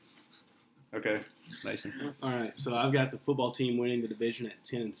cramp. Okay, Mason. All right, so I've got the football team winning the division at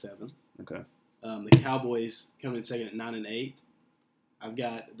 10-7. Okay. The Cowboys coming in second at 9-8. I've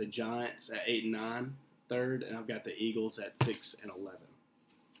got the Giants at 8-9, third, and I've got the Eagles at 6-11.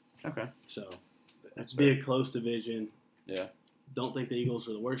 Okay. So That's it's be a close division. Yeah. Don't think the Eagles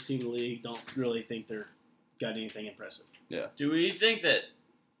are the worst team in the league. Don't really think they're got anything impressive. Do we think that,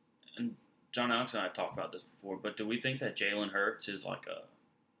 and John Alex and I have talked about this before, but do we think that Jalen Hurts is like a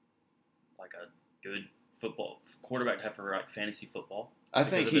good football quarterback to have for like fantasy football? I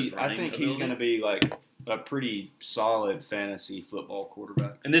Because think of his he's running going to ability? be like a pretty solid fantasy football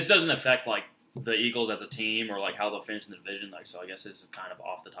quarterback. And this doesn't affect like the Eagles as a team or like how they'll finish in the division. Like, so I guess this is kind of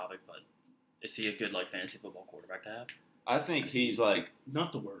off the topic, but is he a good like fantasy football quarterback to have? I think he's like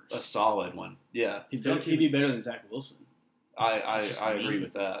Not the worst. a solid one. Yeah, He'd be better than Zach Wilson. I Just agree mean.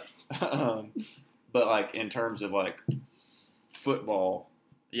 with that. But like in terms of like football,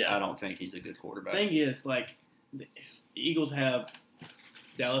 Yeah. I don't think he's a good quarterback. Thing is, like, the Eagles have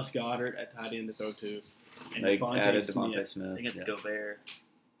Dallas Goddard at tight end to throw to, and They Devontae added Smith, Devontae I Smith. think it's yeah. Gobert.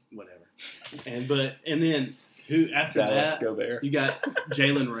 whatever. And then who after Dallas that Gobert. you got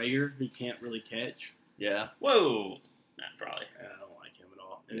Jalen Rager who can't really catch. Yeah. Whoa. Nah, probably. I don't like him at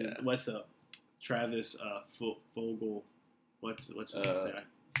all. And Yeah. what's the Travis Fogel? What's his name?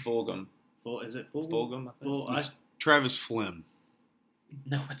 Fulgham. Is it Fogel? Fulgham, I think. Full, I, Travis Flynn.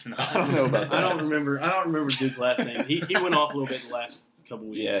 No, it's not. I don't know about that. I don't remember Duke's last name. He went off a little bit the last couple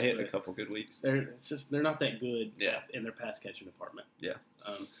weeks. Yeah, hitting a but couple good weeks. they're not that good Yeah. in their pass catching department. Yeah.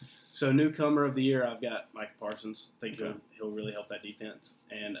 So newcomer of the year, I've got Mike Parsons. I think Okay. he'll really help that defense.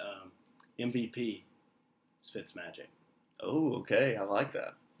 And MVP is Fitzmagic. Oh, okay. I like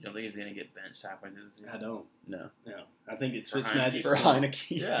that. You don't think he's gonna get benched halfway through the season? I don't. No. No, I think it's For Fitzmagic For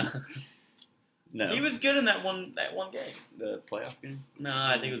Heineke. Yeah. No. He was good in that one game. The playoff game? No,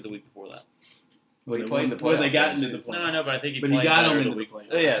 I think it was the week before that. Well, he played in the playoff Where they got game, into too. the playoffs. No, I know, but I think he But he played got better him the into the week playoffs.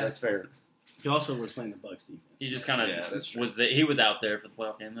 Oh, yeah, that's fair. He also was playing the Bucks defense. He just kind of Yeah, that's true. he was out there for the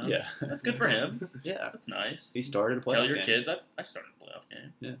playoff game though. Yeah. That's good for him. Yeah. That's nice. He started a playoff Tell your game. kids I started a playoff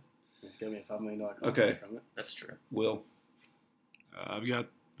game. Give me a $5 million contract Okay. from it. That's true. Will. I've got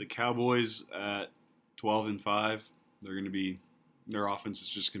the Cowboys at 12-5. They're going to be their offense is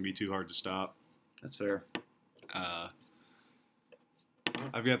just going to be too hard to stop. That's fair.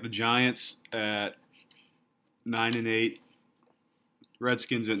 I've got the Giants at 9-8.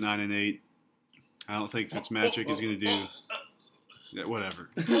 Redskins at 9-8. I don't think Fitzmagic is going to do. Yeah, whatever.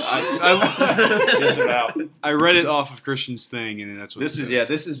 Disavow. I read it off of Christian's thing, and that's what This it is says.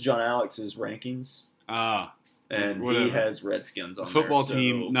 this is John Alex's rankings, and Whatever. he has Redskins on Football there,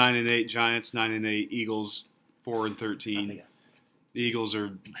 team so- 9-8. Giants 9-8. Eagles I 4-13. think that's The Eagles are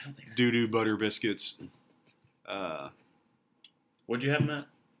I don't think. doo-doo butter biscuits. What'd you have, Matt?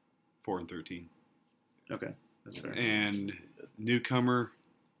 4-13. Okay, that's fair. And newcomer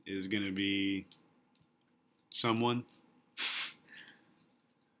is going to be someone.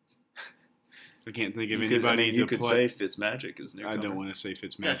 I can't think of You could, anybody you to could say. say Fitzmagic is I newcomer. don't want to say Yeah,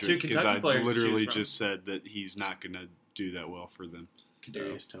 Fitzmagic two because Kentucky I players to literally choose from. just said that he's not going to do that well for them.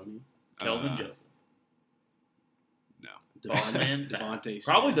 Kadarius Toney. Kelvin Uh, Joseph. Devontae Devontae. Smith.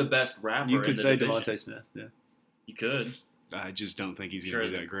 Probably the best rapper. You in could the say division. Devontae Smith. Yeah. You could. I just don't think he's going Sure to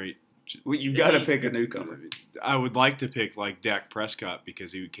be isn't. that great. Well, you've Yeah, got to he- pick a newcomer. I would like to pick like Dak Prescott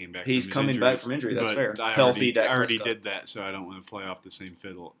because he came back. He's from his coming injury, back from injury. That's but fair. I Healthy already, Dak I already Prescott. did that, so I don't want to play off the same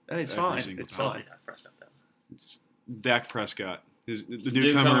fiddle. Hey, it's every fine. single It's time. fine. Dak Prescott does. Dak Prescott is the Newcomer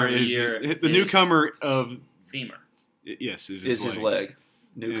newcomer. of the Is year the is- newcomer of Femur. yes is Is his leg.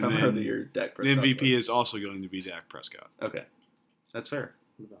 Newcomer then of the year, Dak The Prescott. MVP is also going to be Dak Prescott. Okay. That's fair.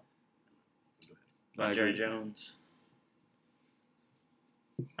 I Jerry agree. Jones.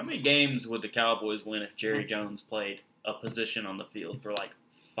 How many games would the Cowboys win if Jerry Jones played a position on the field for like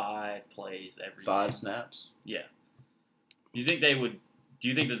 5 plays every 5 game? snaps. Yeah. Do you think they would? Do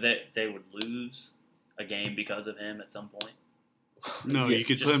you think that they would lose a game because of him at some point? No, Yeah, you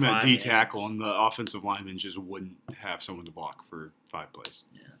could just put him at 5 D games. tackle, and the offensive lineman just wouldn't have someone to block for 5 plays.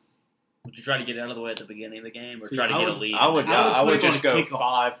 Would you try to get out of the way at the beginning of the game, or See, try to I get a would- lead? I would I would put him on just a go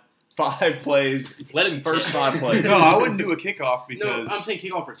kickoff. five plays. let him First kick. 5 plays. No, I wouldn't do a kickoff No, because I'm saying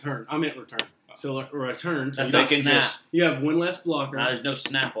kickoff return. I meant return. So return. So That's you, not They can snap. just you have one less blocker, Nah, there's no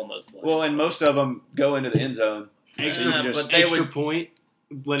snap on those plays. and most of them go into the end zone. extra, Yeah, just- but they extra would point.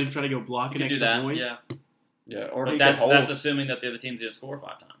 Let him try to go block you an could do extra that. point. Yeah, Yeah, or but he that's could hold. that's assuming that the other team's going to score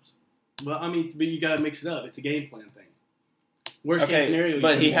 5 times. Well, I mean, but you got to mix it up. It's a game plan thing. Worst case Okay, scenario, you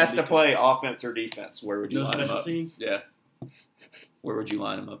but put he him on has to defense. play offense or defense. Where would you No line him special up? teams. Yeah. Where would you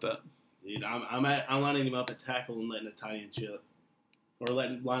line him up at? Dude, I'm lining him up at tackle and letting a tight end chip, or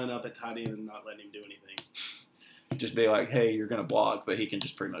lining up at tight end and not letting him do anything. Just be like, hey, you're gonna block, but he can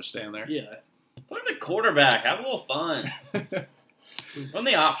just pretty much stand there. Yeah, Put him at quarterback. Have a little fun. Run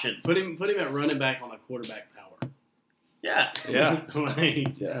the option. put him at running back on a quarterback power. Yeah. Yeah.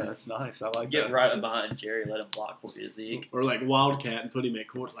 Like, Yeah, that's nice. I like Get that. right behind Jerry. Let him block for you, Zeke. or like wildcat and put him at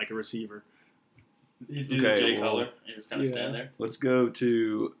like a receiver. Do Okay, the J well, color and just kind of yeah. stand there. Let's go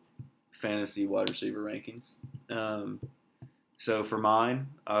to fantasy wide receiver rankings. So for mine,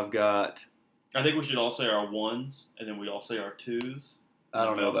 I've got. I think we should all say our 1s, and then we all say our 2s. I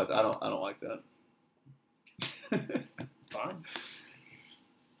don't know about that. I don't like that. Fine.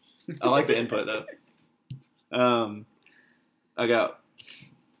 I like the input though. I got.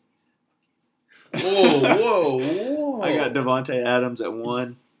 Whoa. I got Devontae Adams at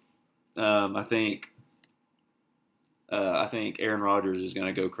 1. I think Aaron Rodgers is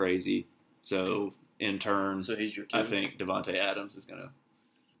going to go crazy. So in turn, So he's your 2. I think Devontae Adams is going to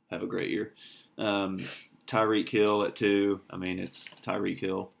have a great year. Tyreek Hill at 2. I mean, it's Tyreek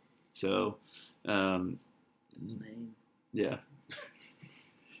Hill. So his name. yeah,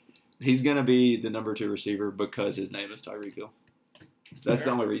 he's going to be the number 2 receiver because his name is Tyreek Hill. That's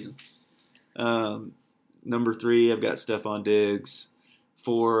the only reason. Number 3, I've got Stephon Diggs.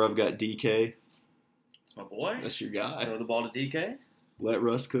 4, I've got DK. It's my boy. That's your guy. Throw the ball to DK. Let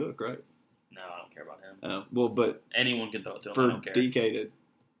Russ cook, right? No, I don't care about him. Well, but Anyone can throw it to him. I for don't care. DK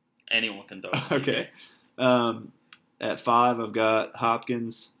Anyone can throw it. to To okay. At 5, I've got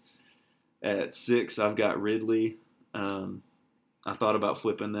Hopkins. At 6, I've got Ridley. I thought about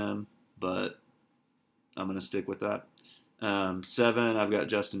flipping them, but I'm going to stick with that. 7, I've got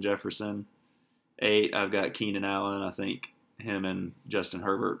Justin Jefferson. 8, I've got Keenan Allen. I think him and Justin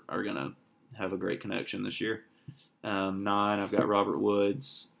Herbert are going to have a great connection this year. 9, I've got Robert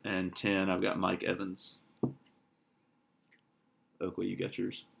Woods. And 10, I've got Mike Evans. Oakley, you got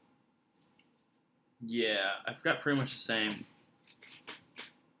yours? Yeah, I've got pretty much the same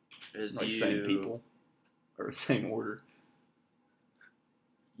as Like you. same people? Or same order?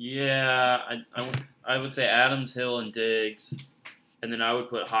 Yeah, I would say Adams, Hill, and Diggs, and then I would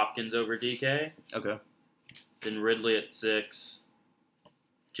put Hopkins over DK. Okay. Then Ridley at 6,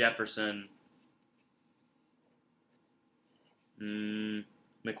 Jefferson,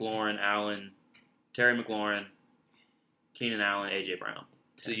 McLaurin, Allen, Terry McLaurin, Keenan Allen, AJ Brown.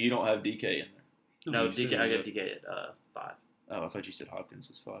 So you don't have DK in there? No, you said DK. I got that. DK at 5. Oh, I thought you said Hopkins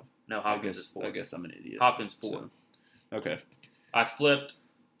was 5. No, Hopkins is I 4. guess I'm an idiot. Hopkins 4. So, okay. I flipped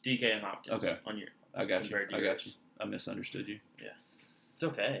DK and Hopkins. Okay. On your. I got you. Compared to I got yours. you. I misunderstood you. It's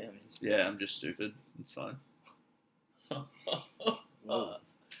okay. Yeah, I'm just stupid. It's fine. I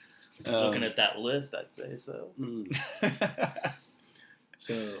mean, looking at that list, I'd say so.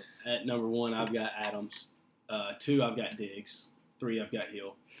 So at number 1, I've got Adams. 2, I've got Diggs. 3, I've got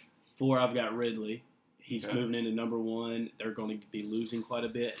Hill. 4, I've got Ridley. He's Okay. moving into number 1. They're going to be losing quite a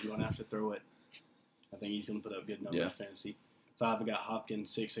bit. You're going to have to throw it. I think he's going to put up good numbers Yeah. in fantasy. 5, I got Hopkins.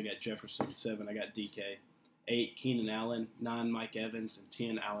 6, I got Jefferson. 7, I got DK. 8, Keenan Allen. 9, Mike Evans. And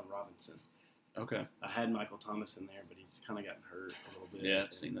 10, Allen Robinson. Okay. I had Michael Thomas in there, but he's kind of gotten hurt a little bit. Yeah,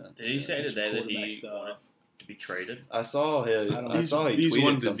 I've seen that. Did he say Just today that quarterback he stuff. wanted to be traded? I saw his. I don't- I saw he He's tweeted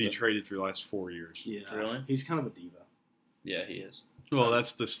wanted to something. be traded for the last 4 years. Yeah, Really? He's kind of a diva. Yeah, he is. Well,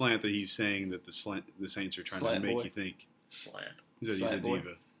 that's the slant that he's saying that the Saints are trying Slant to make boy. you think. Slant. He said he's a Slant boy.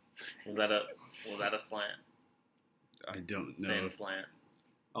 diva. Was that a slant? I don't know. Saying slant.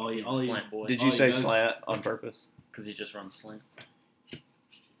 All He's he, all a he, slant boy. Did all you he say does- slant on purpose? Because he just runs slants.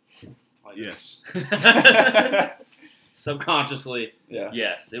 Yes. Subconsciously, Yeah.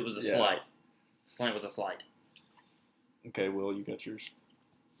 yes, it was a Yeah. slight. Slant was a slight. Okay, Will, you got yours.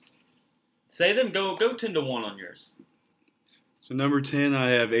 Say them. Go 10-1 on yours. So number 10, I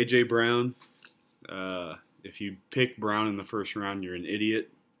have A.J. Brown. If you pick Brown in the first round, you're an idiot.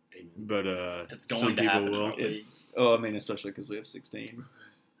 But That's going some to people happen in will. our league. I mean, especially because we have 16.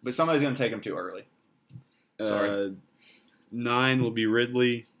 But somebody's going to take him too early. Sorry. 9 will be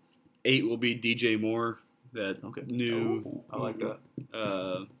Ridley. 8 will be DJ Moore. That Okay. new Oh, I like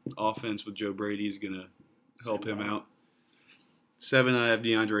that. offense with Joe Brady is going to help him out. 7, I have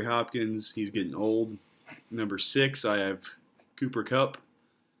DeAndre Hopkins. He's getting old. Number 6, I have Cooper Kupp.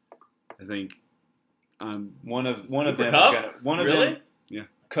 I think One of Cooper them Kupp? is gonna Really? them.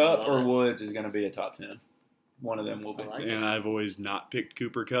 Cup Love or it. Woods is gonna be a top 10. One of them will be. I like it. and I've always not picked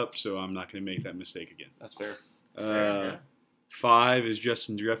Cooper Kupp, so I'm not going to make that mistake again. That's fair. Fair, yeah. 5 is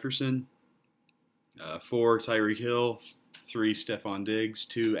Justin Jefferson. 4, Tyreek Hill. 3, Stephon Diggs.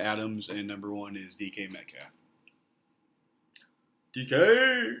 2, Adams. And number 1 is DK Metcalf.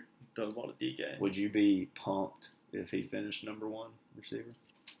 DK. Don't want a DK. Would you be pumped if he finished number 1 receiver?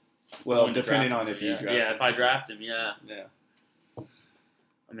 Well, Going to depending draft on him, if you yeah. draft Yeah, him. if I draft him, yeah. Yeah.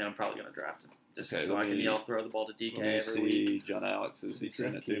 I mean, I'm probably going to draft him. Just Okay, so let I can me- yell, throw the ball to DK Let me every week. see John Alex's. He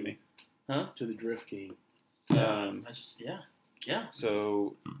sent it to me. Huh? To the Drift King. Um, I just, yeah.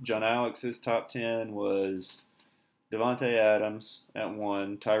 So John Alex's top 10 was Devontae Adams at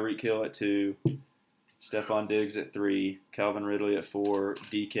 1, Tyreek Hill at 2, Stephon Diggs at 3, Calvin Ridley at 4,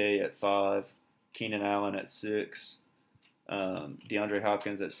 DK at 5, Keenan Allen at 6, DeAndre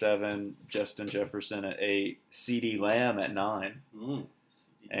Hopkins at 7, Justin Jefferson at 8, CeeDee Lamb at 9, Mm.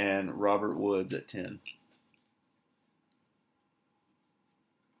 and Robert Woods at 10.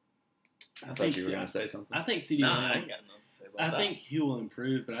 I thought you were going to say something. I think CD Nah, I Lamb. ain't got nothing to say about I that. think he will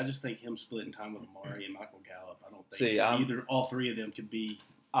improve, but I just think him splitting time with Amari and Michael Gallup. I don't think See, I'm- either all three of them could be.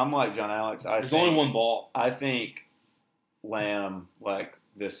 I'm like John Alex. There's only one ball. I think Lamb, like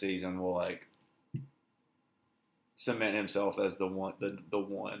this season, will like cement himself as the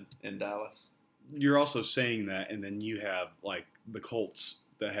one in Dallas. You're also saying that, and then you have like the Colts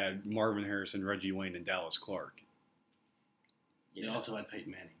that had Marvin Harrison, Reggie Wayne, and Dallas Clark. They also had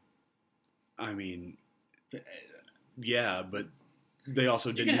Peyton Manning. I mean, yeah, but they also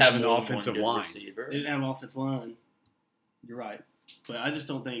You didn't can have have an more than one offensive good line. receiver. They didn't have an offensive line. You're right, but I just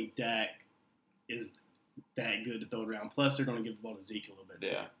don't think Dak is that good to throw it around. Plus, they're going to give the ball to Zeke a little bit.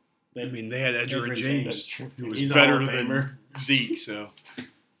 Yeah. They, I mean, they had Edgerrin Edgerrin James, That's true. who was He's a better Hall of than Famer. Zeke. So,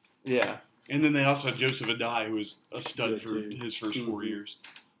 Yeah. and then they also had Joseph Adai, who was a stud Good for too. his first 4 Mhm. years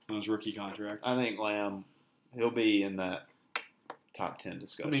on his rookie contract. I think Lamb, he'll be in that top 10 I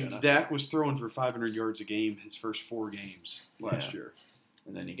discussion. mean, I think. Dak was throwing for 500 yards a game his first 4 games last Yeah. year.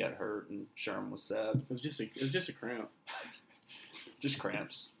 And then he got hurt, and Sherman was sad. it was just a cramp. Just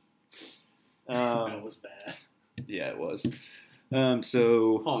cramps. That was bad. Yeah, it was.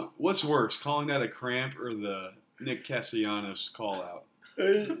 So Hold on, what's worse, calling that a cramp or the Nick Castellanos call out?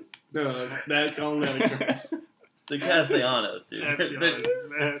 No, that calling that a cramp. The Castellanos, dude. Castellanos,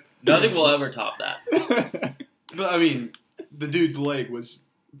 man. Nothing will ever top that. But I mean, the dude's leg was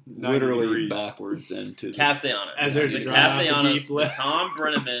 90 literally degrees. backwards into the Castellanos. As there's a the drive out to Castellanos, deep left. Tom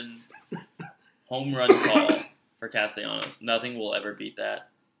Brenneman home run call for Castellanos. Nothing will ever beat that,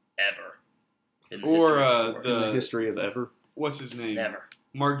 ever. In the Or, history of sports. in the the- history of ever. What's his name? Never.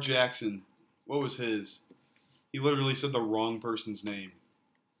 Mark Jackson. What was his? He literally said the wrong person's name.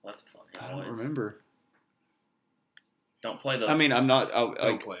 That's funny. I don't boys. remember. Don't play the. I mean, I'm not.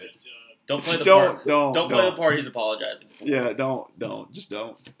 Don't play it. don't play the don't, part. don't, Don't play the part he's apologizing for. Yeah, don't. Just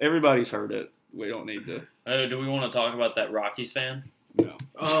don't. Everybody's heard it. We don't need to. Do we want to talk about that Rockies fan? No.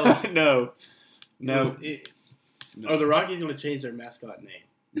 Oh, No. No. No. Are the Rockies going to change their mascot name?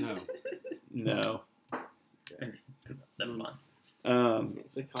 No. No. Never mind.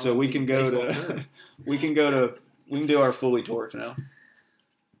 It's a So we can go baseball to. term. we can do our fully torqued now.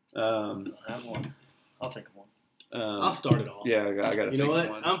 I have one. I'll think of one. I'll start it off. Yeah, I got to You know think what?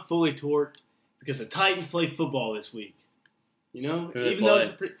 of one. I'm fully torqued because the Titans play football this week. You know, Who they even though play?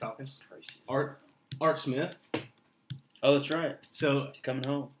 it's a pretty Falcons. Art Smith. Oh, that's right. So He's coming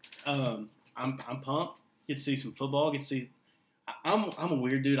home. I'm pumped. Get to see some football. Get to see. I'm a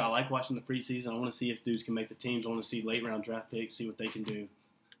weird dude. I like watching the preseason. I want to see if dudes can make the teams. I want to see late round draft picks. See what they can do.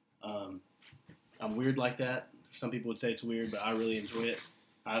 I'm weird like that. Some people would say it's weird, but I really enjoy it.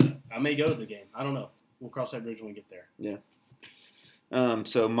 I may go to the game. I don't know. We'll cross that bridge when we get there.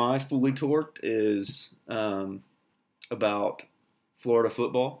 So my fully torqued is about Florida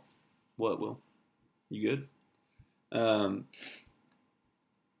football. What, Will? You good?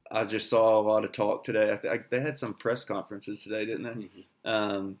 I just saw a lot of talk today. They had some press conferences today, didn't they?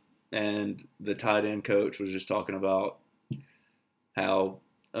 And the tight end coach was just talking about how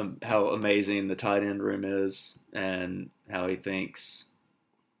amazing the tight end room is, and how he thinks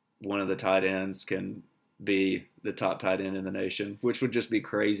one of the tight ends can be the top tight end in the nation, which would just be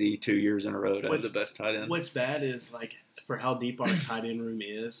crazy 2 years in a row to have the best tight end. What's bad is, like, for how deep our tight end room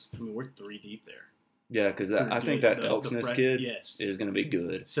is, I mean, we're 3 deep there. Yeah, because I for think good. that The Elksness fresh- kid yes. is going to be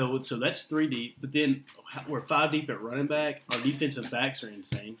good. So that's 3 deep, but then we're 5 deep at running back. Our defensive backs are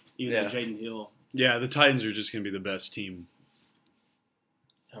insane. Even Yeah. though Jaden Hill. Yeah, the Titans are just going to be the best team.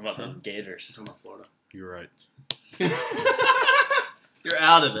 Talking about the Gators. I'm talking about Florida. You're right. You're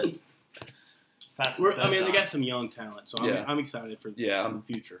out of it. They got some young talent, so Yeah. I'm excited for Yeah, the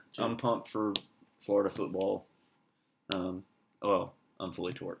future. Too. I'm pumped for Florida football. I'm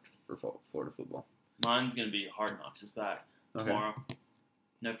fully torqued for Florida football. Mine's gonna be Hard Knocks is back tomorrow.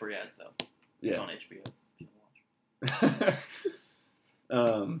 No free ads though. It's Yeah. on HBO. If you can watch.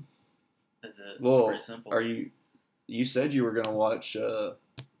 That's it. It's Well, pretty simple. you said you were going to watch the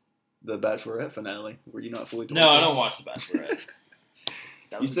Bachelorette finale. Were you not fully torqued? No, I don't watch The Bachelorette.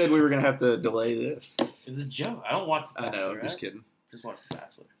 That You was said we were going to have to delay this. it was a joke. I don't watch The I Bachelorette. know, I'm just kidding. Just watch The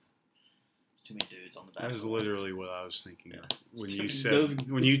Bachelor. Too many dudes on The That was Bachelor. literally what I was thinking of. When you Those-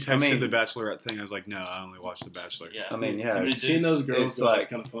 when you texted mean- the Bachelorette thing, I was like, no, I only watch The Bachelor. Yeah. I mean, yeah, Too many it's, Seeing those girls, It's though, like- it's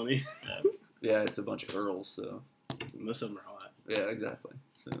kind of funny. yeah, it's a bunch of girls, so Most of them are hot. yeah, exactly.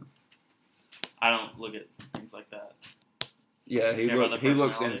 So I don't look at things like that. yeah, he Care about look, the he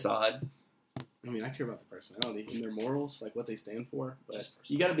looks personality. inside. I mean, I care about the personality and their morals, like what they stand for. But Just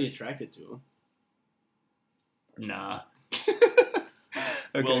you got to be attracted to them. Nah.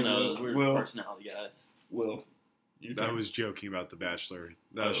 Will knows. We're Will. personality guys. Will. I was joking about The Bachelor.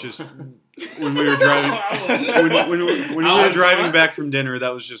 That was just when we were driving. when we I were was driving not. back from dinner, that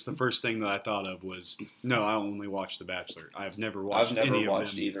was just the first thing that I thought of was, no, I only watch The Bachelor. I've never watched I've never any watched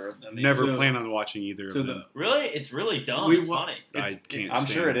of them. either of them. Never So- plan on watching either so of the- them. Really? It's really dumb. We It's wa- funny. I can't. I'm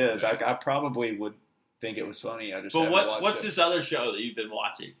sure it stand is. this. I probably would think it was funny. I just But haven't watched what's it. this other show that you've been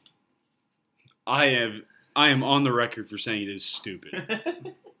watching? I am on the record for saying it is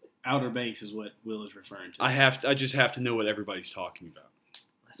stupid. Outer Banks is what Will is referring to. I just have to know what everybody's talking about.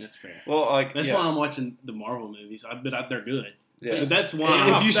 That's fair. Well, like That's yeah, why I'm watching the Marvel movies. They're good. yeah. But that's why.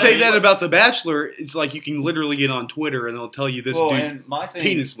 If I'm you saying- say that about The Bachelor, it's like you can literally get on Twitter and they'll tell you this Well, dude's and my thing,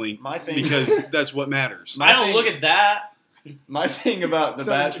 penis length my thing, because that's what matters. My I don't thing- look at that. my thing about the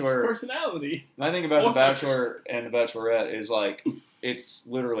So it's Bachelor, personality. my thing about the Sports. Bachelor and the Bachelorette is like it's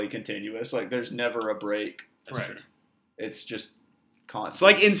literally continuous. Like there's never a break. Correct. It's just It's constant.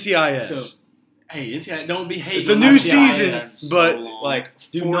 like NCIS. So, hey, NCIS, don't be hating. It's a on new NCIS. season, That's but so long. like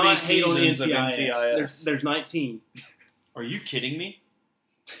Do 40 not hate on seasons of NCIS. NCIS. There's 19. Are you kidding me?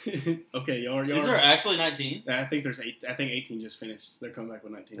 Okay, y'all. Is there actually 19? I think there's 8. I think 18 just finished. They're coming back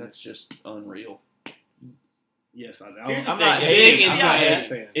with 19. That's just unreal. Yes, Here's the I'm thing. not If hating. I'm not a NCIS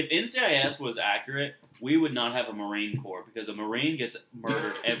fan. If NCIS was accurate, we would not have a Marine Corps because a Marine gets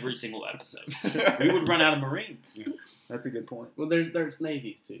murdered every single episode. We would run out of Marines. That's a good point. Well, there's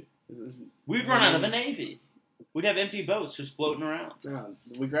navies too. We'd run out of a Navy. We'd have empty boats just floating around. No,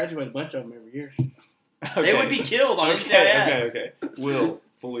 we graduate a bunch of them every year. They would be killed on NCIS. Okay. Will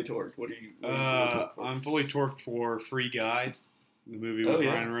fully torqued. What are you? What are you fully torqued for? I'm fully torqued for Free Guy, the movie with Oh,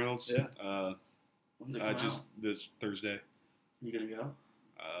 yeah. Ryan Reynolds. Yeah. When's it come Just out? this Thursday. You gonna go?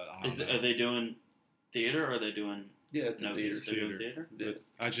 I don't know. Are they doing theater or are they doing Yeah, it's no a theater. They're doing theater?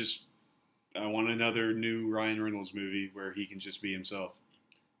 Yeah. I want another new Ryan Reynolds movie where he can just be himself.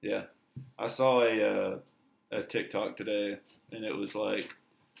 Yeah, I saw a TikTok today, and it was like,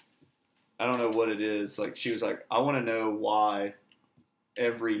 I don't know what it is. Like she was like, I want to know why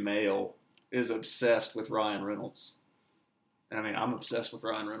every male is obsessed with Ryan Reynolds. And I mean, I'm obsessed with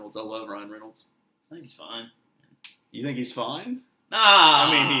Ryan Reynolds. I love Ryan Reynolds. I think he's fine. You think he's fine? Nah.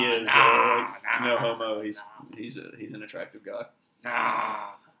 I mean, he is. Nah, no nah, homo. He's nah. he's an attractive guy, Nah.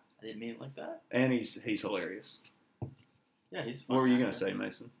 I didn't mean it like that. and he's hilarious. Yeah, he's fine. What were you gonna say,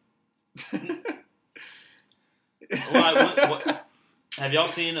 Mason? What, have y'all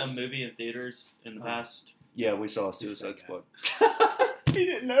seen a movie in theaters in the past? Yeah, we saw Just Suicide that Squad. He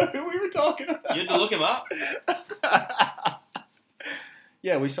didn't know who we were talking about. You had to look him up.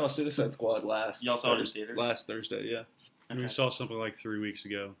 Yeah, we saw Suicide Squad last. Y'all saw it in theaters? Last Thursday. Yeah, Okay. We saw something like 3 weeks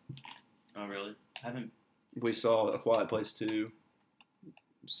ago. Oh, really? I haven't. we saw A Quiet Place 2.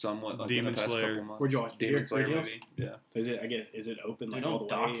 Somewhat like Demon in the past Slayer. couple months. Where'd you watch it? Demon Here? Slayer Red Hills? movie. Yeah. Is it open Dude, like all don't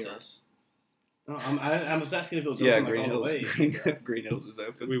the dox way? Or, us. no, I was asking if it was Yeah, open Green like all Hills. the way. Green Hills is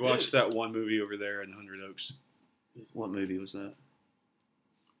open. We watched that one movie over there in 100 Oaks. What movie was that?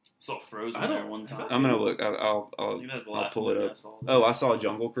 Saw Frozen I don't- there one time. I'm gonna look. I I'll think that was the I'll last pull it movie up. I saw. Oh, I saw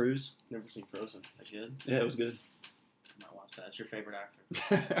Jungle Cruise. Never seen Frozen. I did. Yeah, it was good. I might watch that. It's your favorite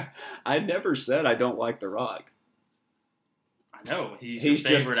actor. I never said I don't like The Rock. I know he's He's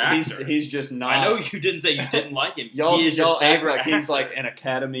your just favorite actor. he's just not. I know you didn't say you didn't like him. Y'all, he is your y'all act favorite like he's like actor. an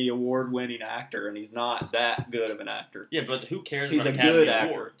Academy Award winning actor, and he's not that good of an actor. Yeah, but who cares He's about a Academy good actor.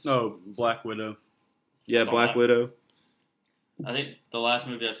 Awards? Oh, Black Widow. Yeah, Saw Black that. Widow. I think the last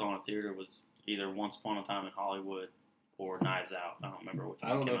movie I saw in a theater was either Once Upon a Time in Hollywood or Knives Out. I don't remember which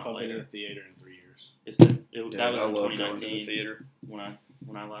one. I don't know came if out I've been in later. a theater in 3 years. That was I in love going to 2019 the theater. when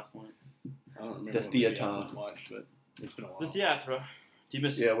I last went. I don't remember The what movie theater. I watched, but it's been a while. The theatre. Do you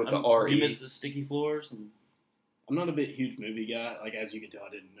miss? Yeah, with the Do RE. you miss the sticky floors? And I'm not a big huge movie guy. Like, as you can tell, I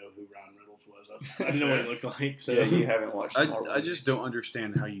didn't know who Ryan Reynolds was. I didn't know what he looked like. So Yeah, you haven't watched the Marvel I just movies. don't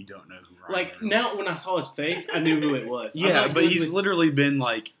understand how you don't know who Ryan like Reynolds now, when I saw his face, I knew who it was. I'm Yeah, not but good he's with- literally been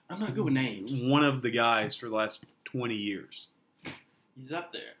like I'm not good with names. one of the guys for the last 20 years. he's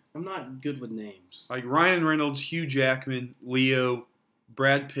up there. I'm not good with names. Like Ryan Reynolds, Hugh Jackman, Leo,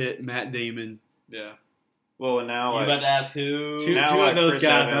 Brad Pitt, Matt Damon. Yeah. Well, and now You like, about to ask who? Two now of like those Chris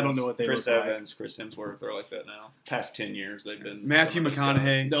guys, I Evans, don't know what they Chris look like. Evans, Chris Hemsworth, they're like that now. Past 10 years, they've been Matthew some of those guys.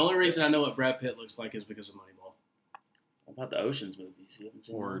 McConaughey. The only reason I know what Brad Pitt looks like is because of Moneyball. What about the Ocean's movies? You haven't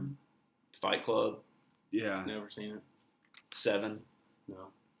seen Or- one? Fight Club, Yeah. Never seen it. 7. No.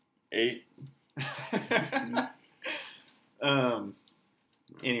 8.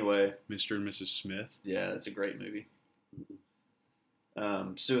 Anyway, Mr. and Mrs. Smith. yeah, that's a great movie.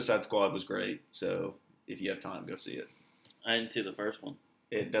 Suicide Squad was great, so if you have time, go see it. I didn't see the first one,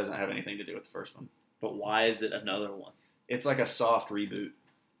 It doesn't have anything to do with the first one. but why is it another one? It's like a soft reboot.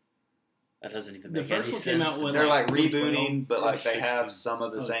 That doesn't even The make first any one sense. came out to when- me. They're like 2012 rebooting, but or like they have 16. some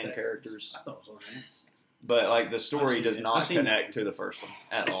of the Oh, same thanks. characters. I thought it was on there. But like the I've story seen does it. not I've seen connect it. to the first one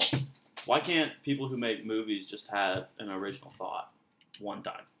at all. Why can't people who make movies just have an original thought one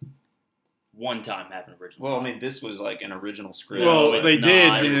time? One time have an original Well, I thought. mean, this was like an original script. No, Well, it's they did,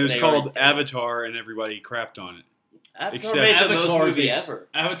 not. and it was They called already did. Avatar, and everybody crapped on it. Avatar except- made the most Avatar is movie a- ever.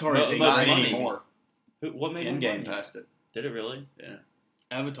 Avatar No, is a but not great money. movie. anymore. What made it Endgame money? passed it. Did it really? Yeah,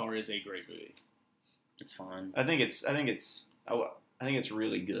 Avatar is a great movie. It's fine. I think it's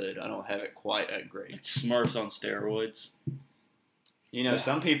really good. I don't have it quite at great. It's Smurfs on steroids. You know,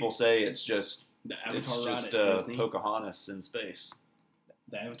 some people say it's just The Avatar it's ride just at Disney. Pocahontas in space.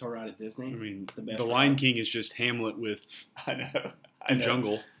 The Avatar ride at Disney. I mean, The best The Lion ride. King is just Hamlet with I know. the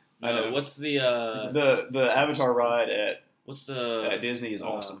jungle. I know. What's the The Avatar ride at what's the Disney is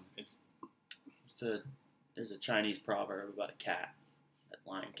awesome. It's there's a Chinese proverb about a cat that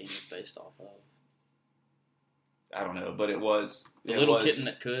Lion King is based off of. I don't know, but it was The it little was, kitten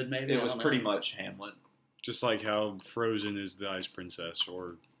that could maybe. It I was don't know. pretty much Hamlet. Just like how Frozen is the Ice Princess,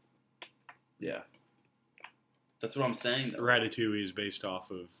 or Yeah, That's what I'm saying. Though. Ratatouille is based off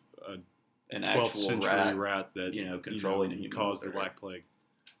of a an 12th actual century rat. that controlling a human caused the with their- Black Plague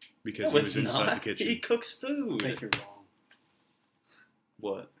because No, he it's was inside not. the kitchen. He cooks I food. think you're wrong.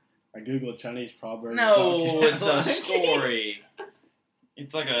 What? I googled Chinese proverb. No, it's a story.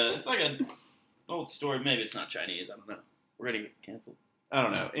 It's like a old story. Maybe it's not Chinese. I don't know. We're gonna get canceled. I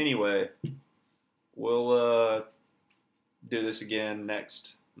don't know. Anyway, we'll do this again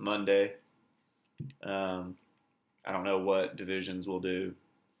next Monday. I don't know what divisions we'll do,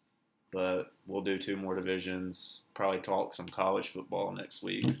 but we'll do 2 more divisions. Probably talk some college football next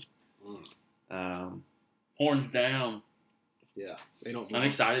week. Horns down. Yeah, they don't. I'm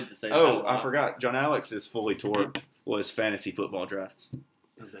excited to say. Oh, that I forgot. John Alex is fully torqued. Was fantasy football drafts.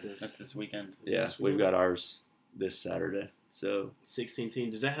 That is That's this weekend. Yeah, we've got ours this Saturday. So 16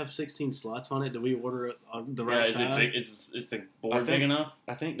 teams. Does that have 16 slots on it? Do we order it on the Yeah, right is it size? big? Is the I board think- big enough?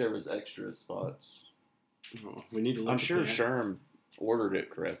 I think there was extra spots. Oh, we need to look I'm at sure that. Sherm ordered it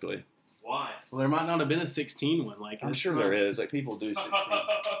correctly. Why? Well, there might not have been a 16 one. Like I'm it's sure not- there is. Like people do 16.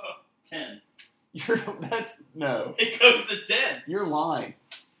 10. That's no. It goes to 10. You're lying.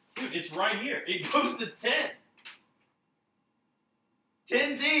 Dude, it's right here. It goes to 10.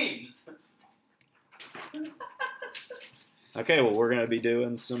 10 teams. Okay, well we're gonna be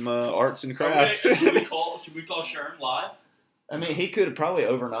doing some arts and Okay, crafts. should we call Sherm live? I mean, he could probably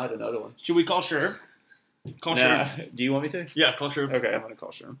overnight another one. Should we call Sherm? Call Nah, Sherm. do you want me to? Yeah, call Sherm. Okay, I'm gonna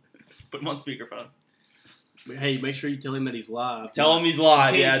call Sherm. Put him on speakerphone. Hey, make sure you tell him that he's live. Tell him he's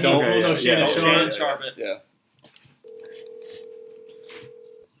live. Can't- Yeah, can't don't Okay, pull no yeah, Shannon yeah, Sharp. Shannon Sharp it. Yeah.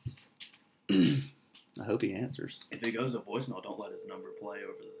 I hope he answers. If it goes to voicemail, don't let his number play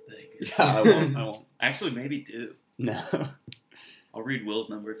over the thing. Yeah, I won't. I won't. Actually, maybe do. No, I'll read Will's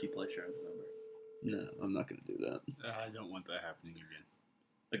number if you play Sherm's number. no, I'm not gonna do that. I don't want that happening again.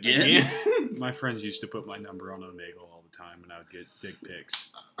 Again? My friends used to put my number on Omegle all the time, and I would get dick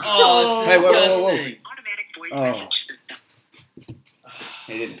pics. Oh, Hey, that's whoa, whoa, whoa. disgusting. Automatic voice Oh. message system.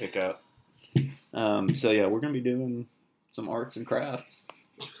 He didn't pick up. So yeah, we're gonna be doing some arts and crafts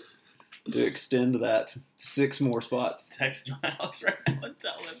to extend that 6 more spots. Text John Alex right now and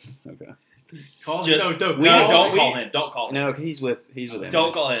tell him. Okay. Call Just- him. No, No, don't we- call him. Don't call him. No, he's with him.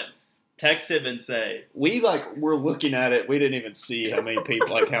 Don't call him. Text him and say, We were looking at it. We didn't even see how many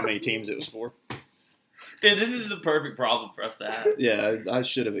people, how many teams it was for. dude, this is the perfect problem for us to have. Yeah, I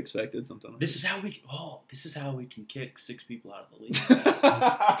should have expected something. Like This is how we can kick 6 people out of the league.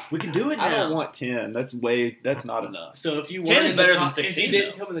 that. We can do it now. I don't want 10. That's not enough. So if you 10 weren't is in the better than top, 16, if you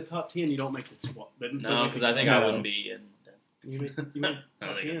didn't though. come in the top 10, you don't make the squad. No, because I think No. I wouldn't be in. you made I top think 10.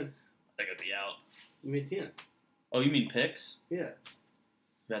 I think I'd be out. You made 10. Oh, you mean picks? Yeah.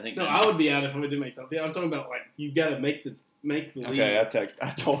 I think No, I would be out if I didn't make top 10. I'm talking about you got to make the league. Okay, I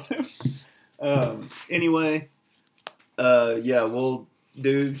told him. Anyway, yeah, we'll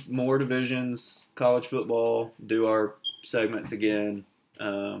do more divisions, college football, do our segments again.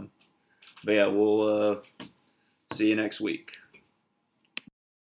 But yeah, we'll see you next week.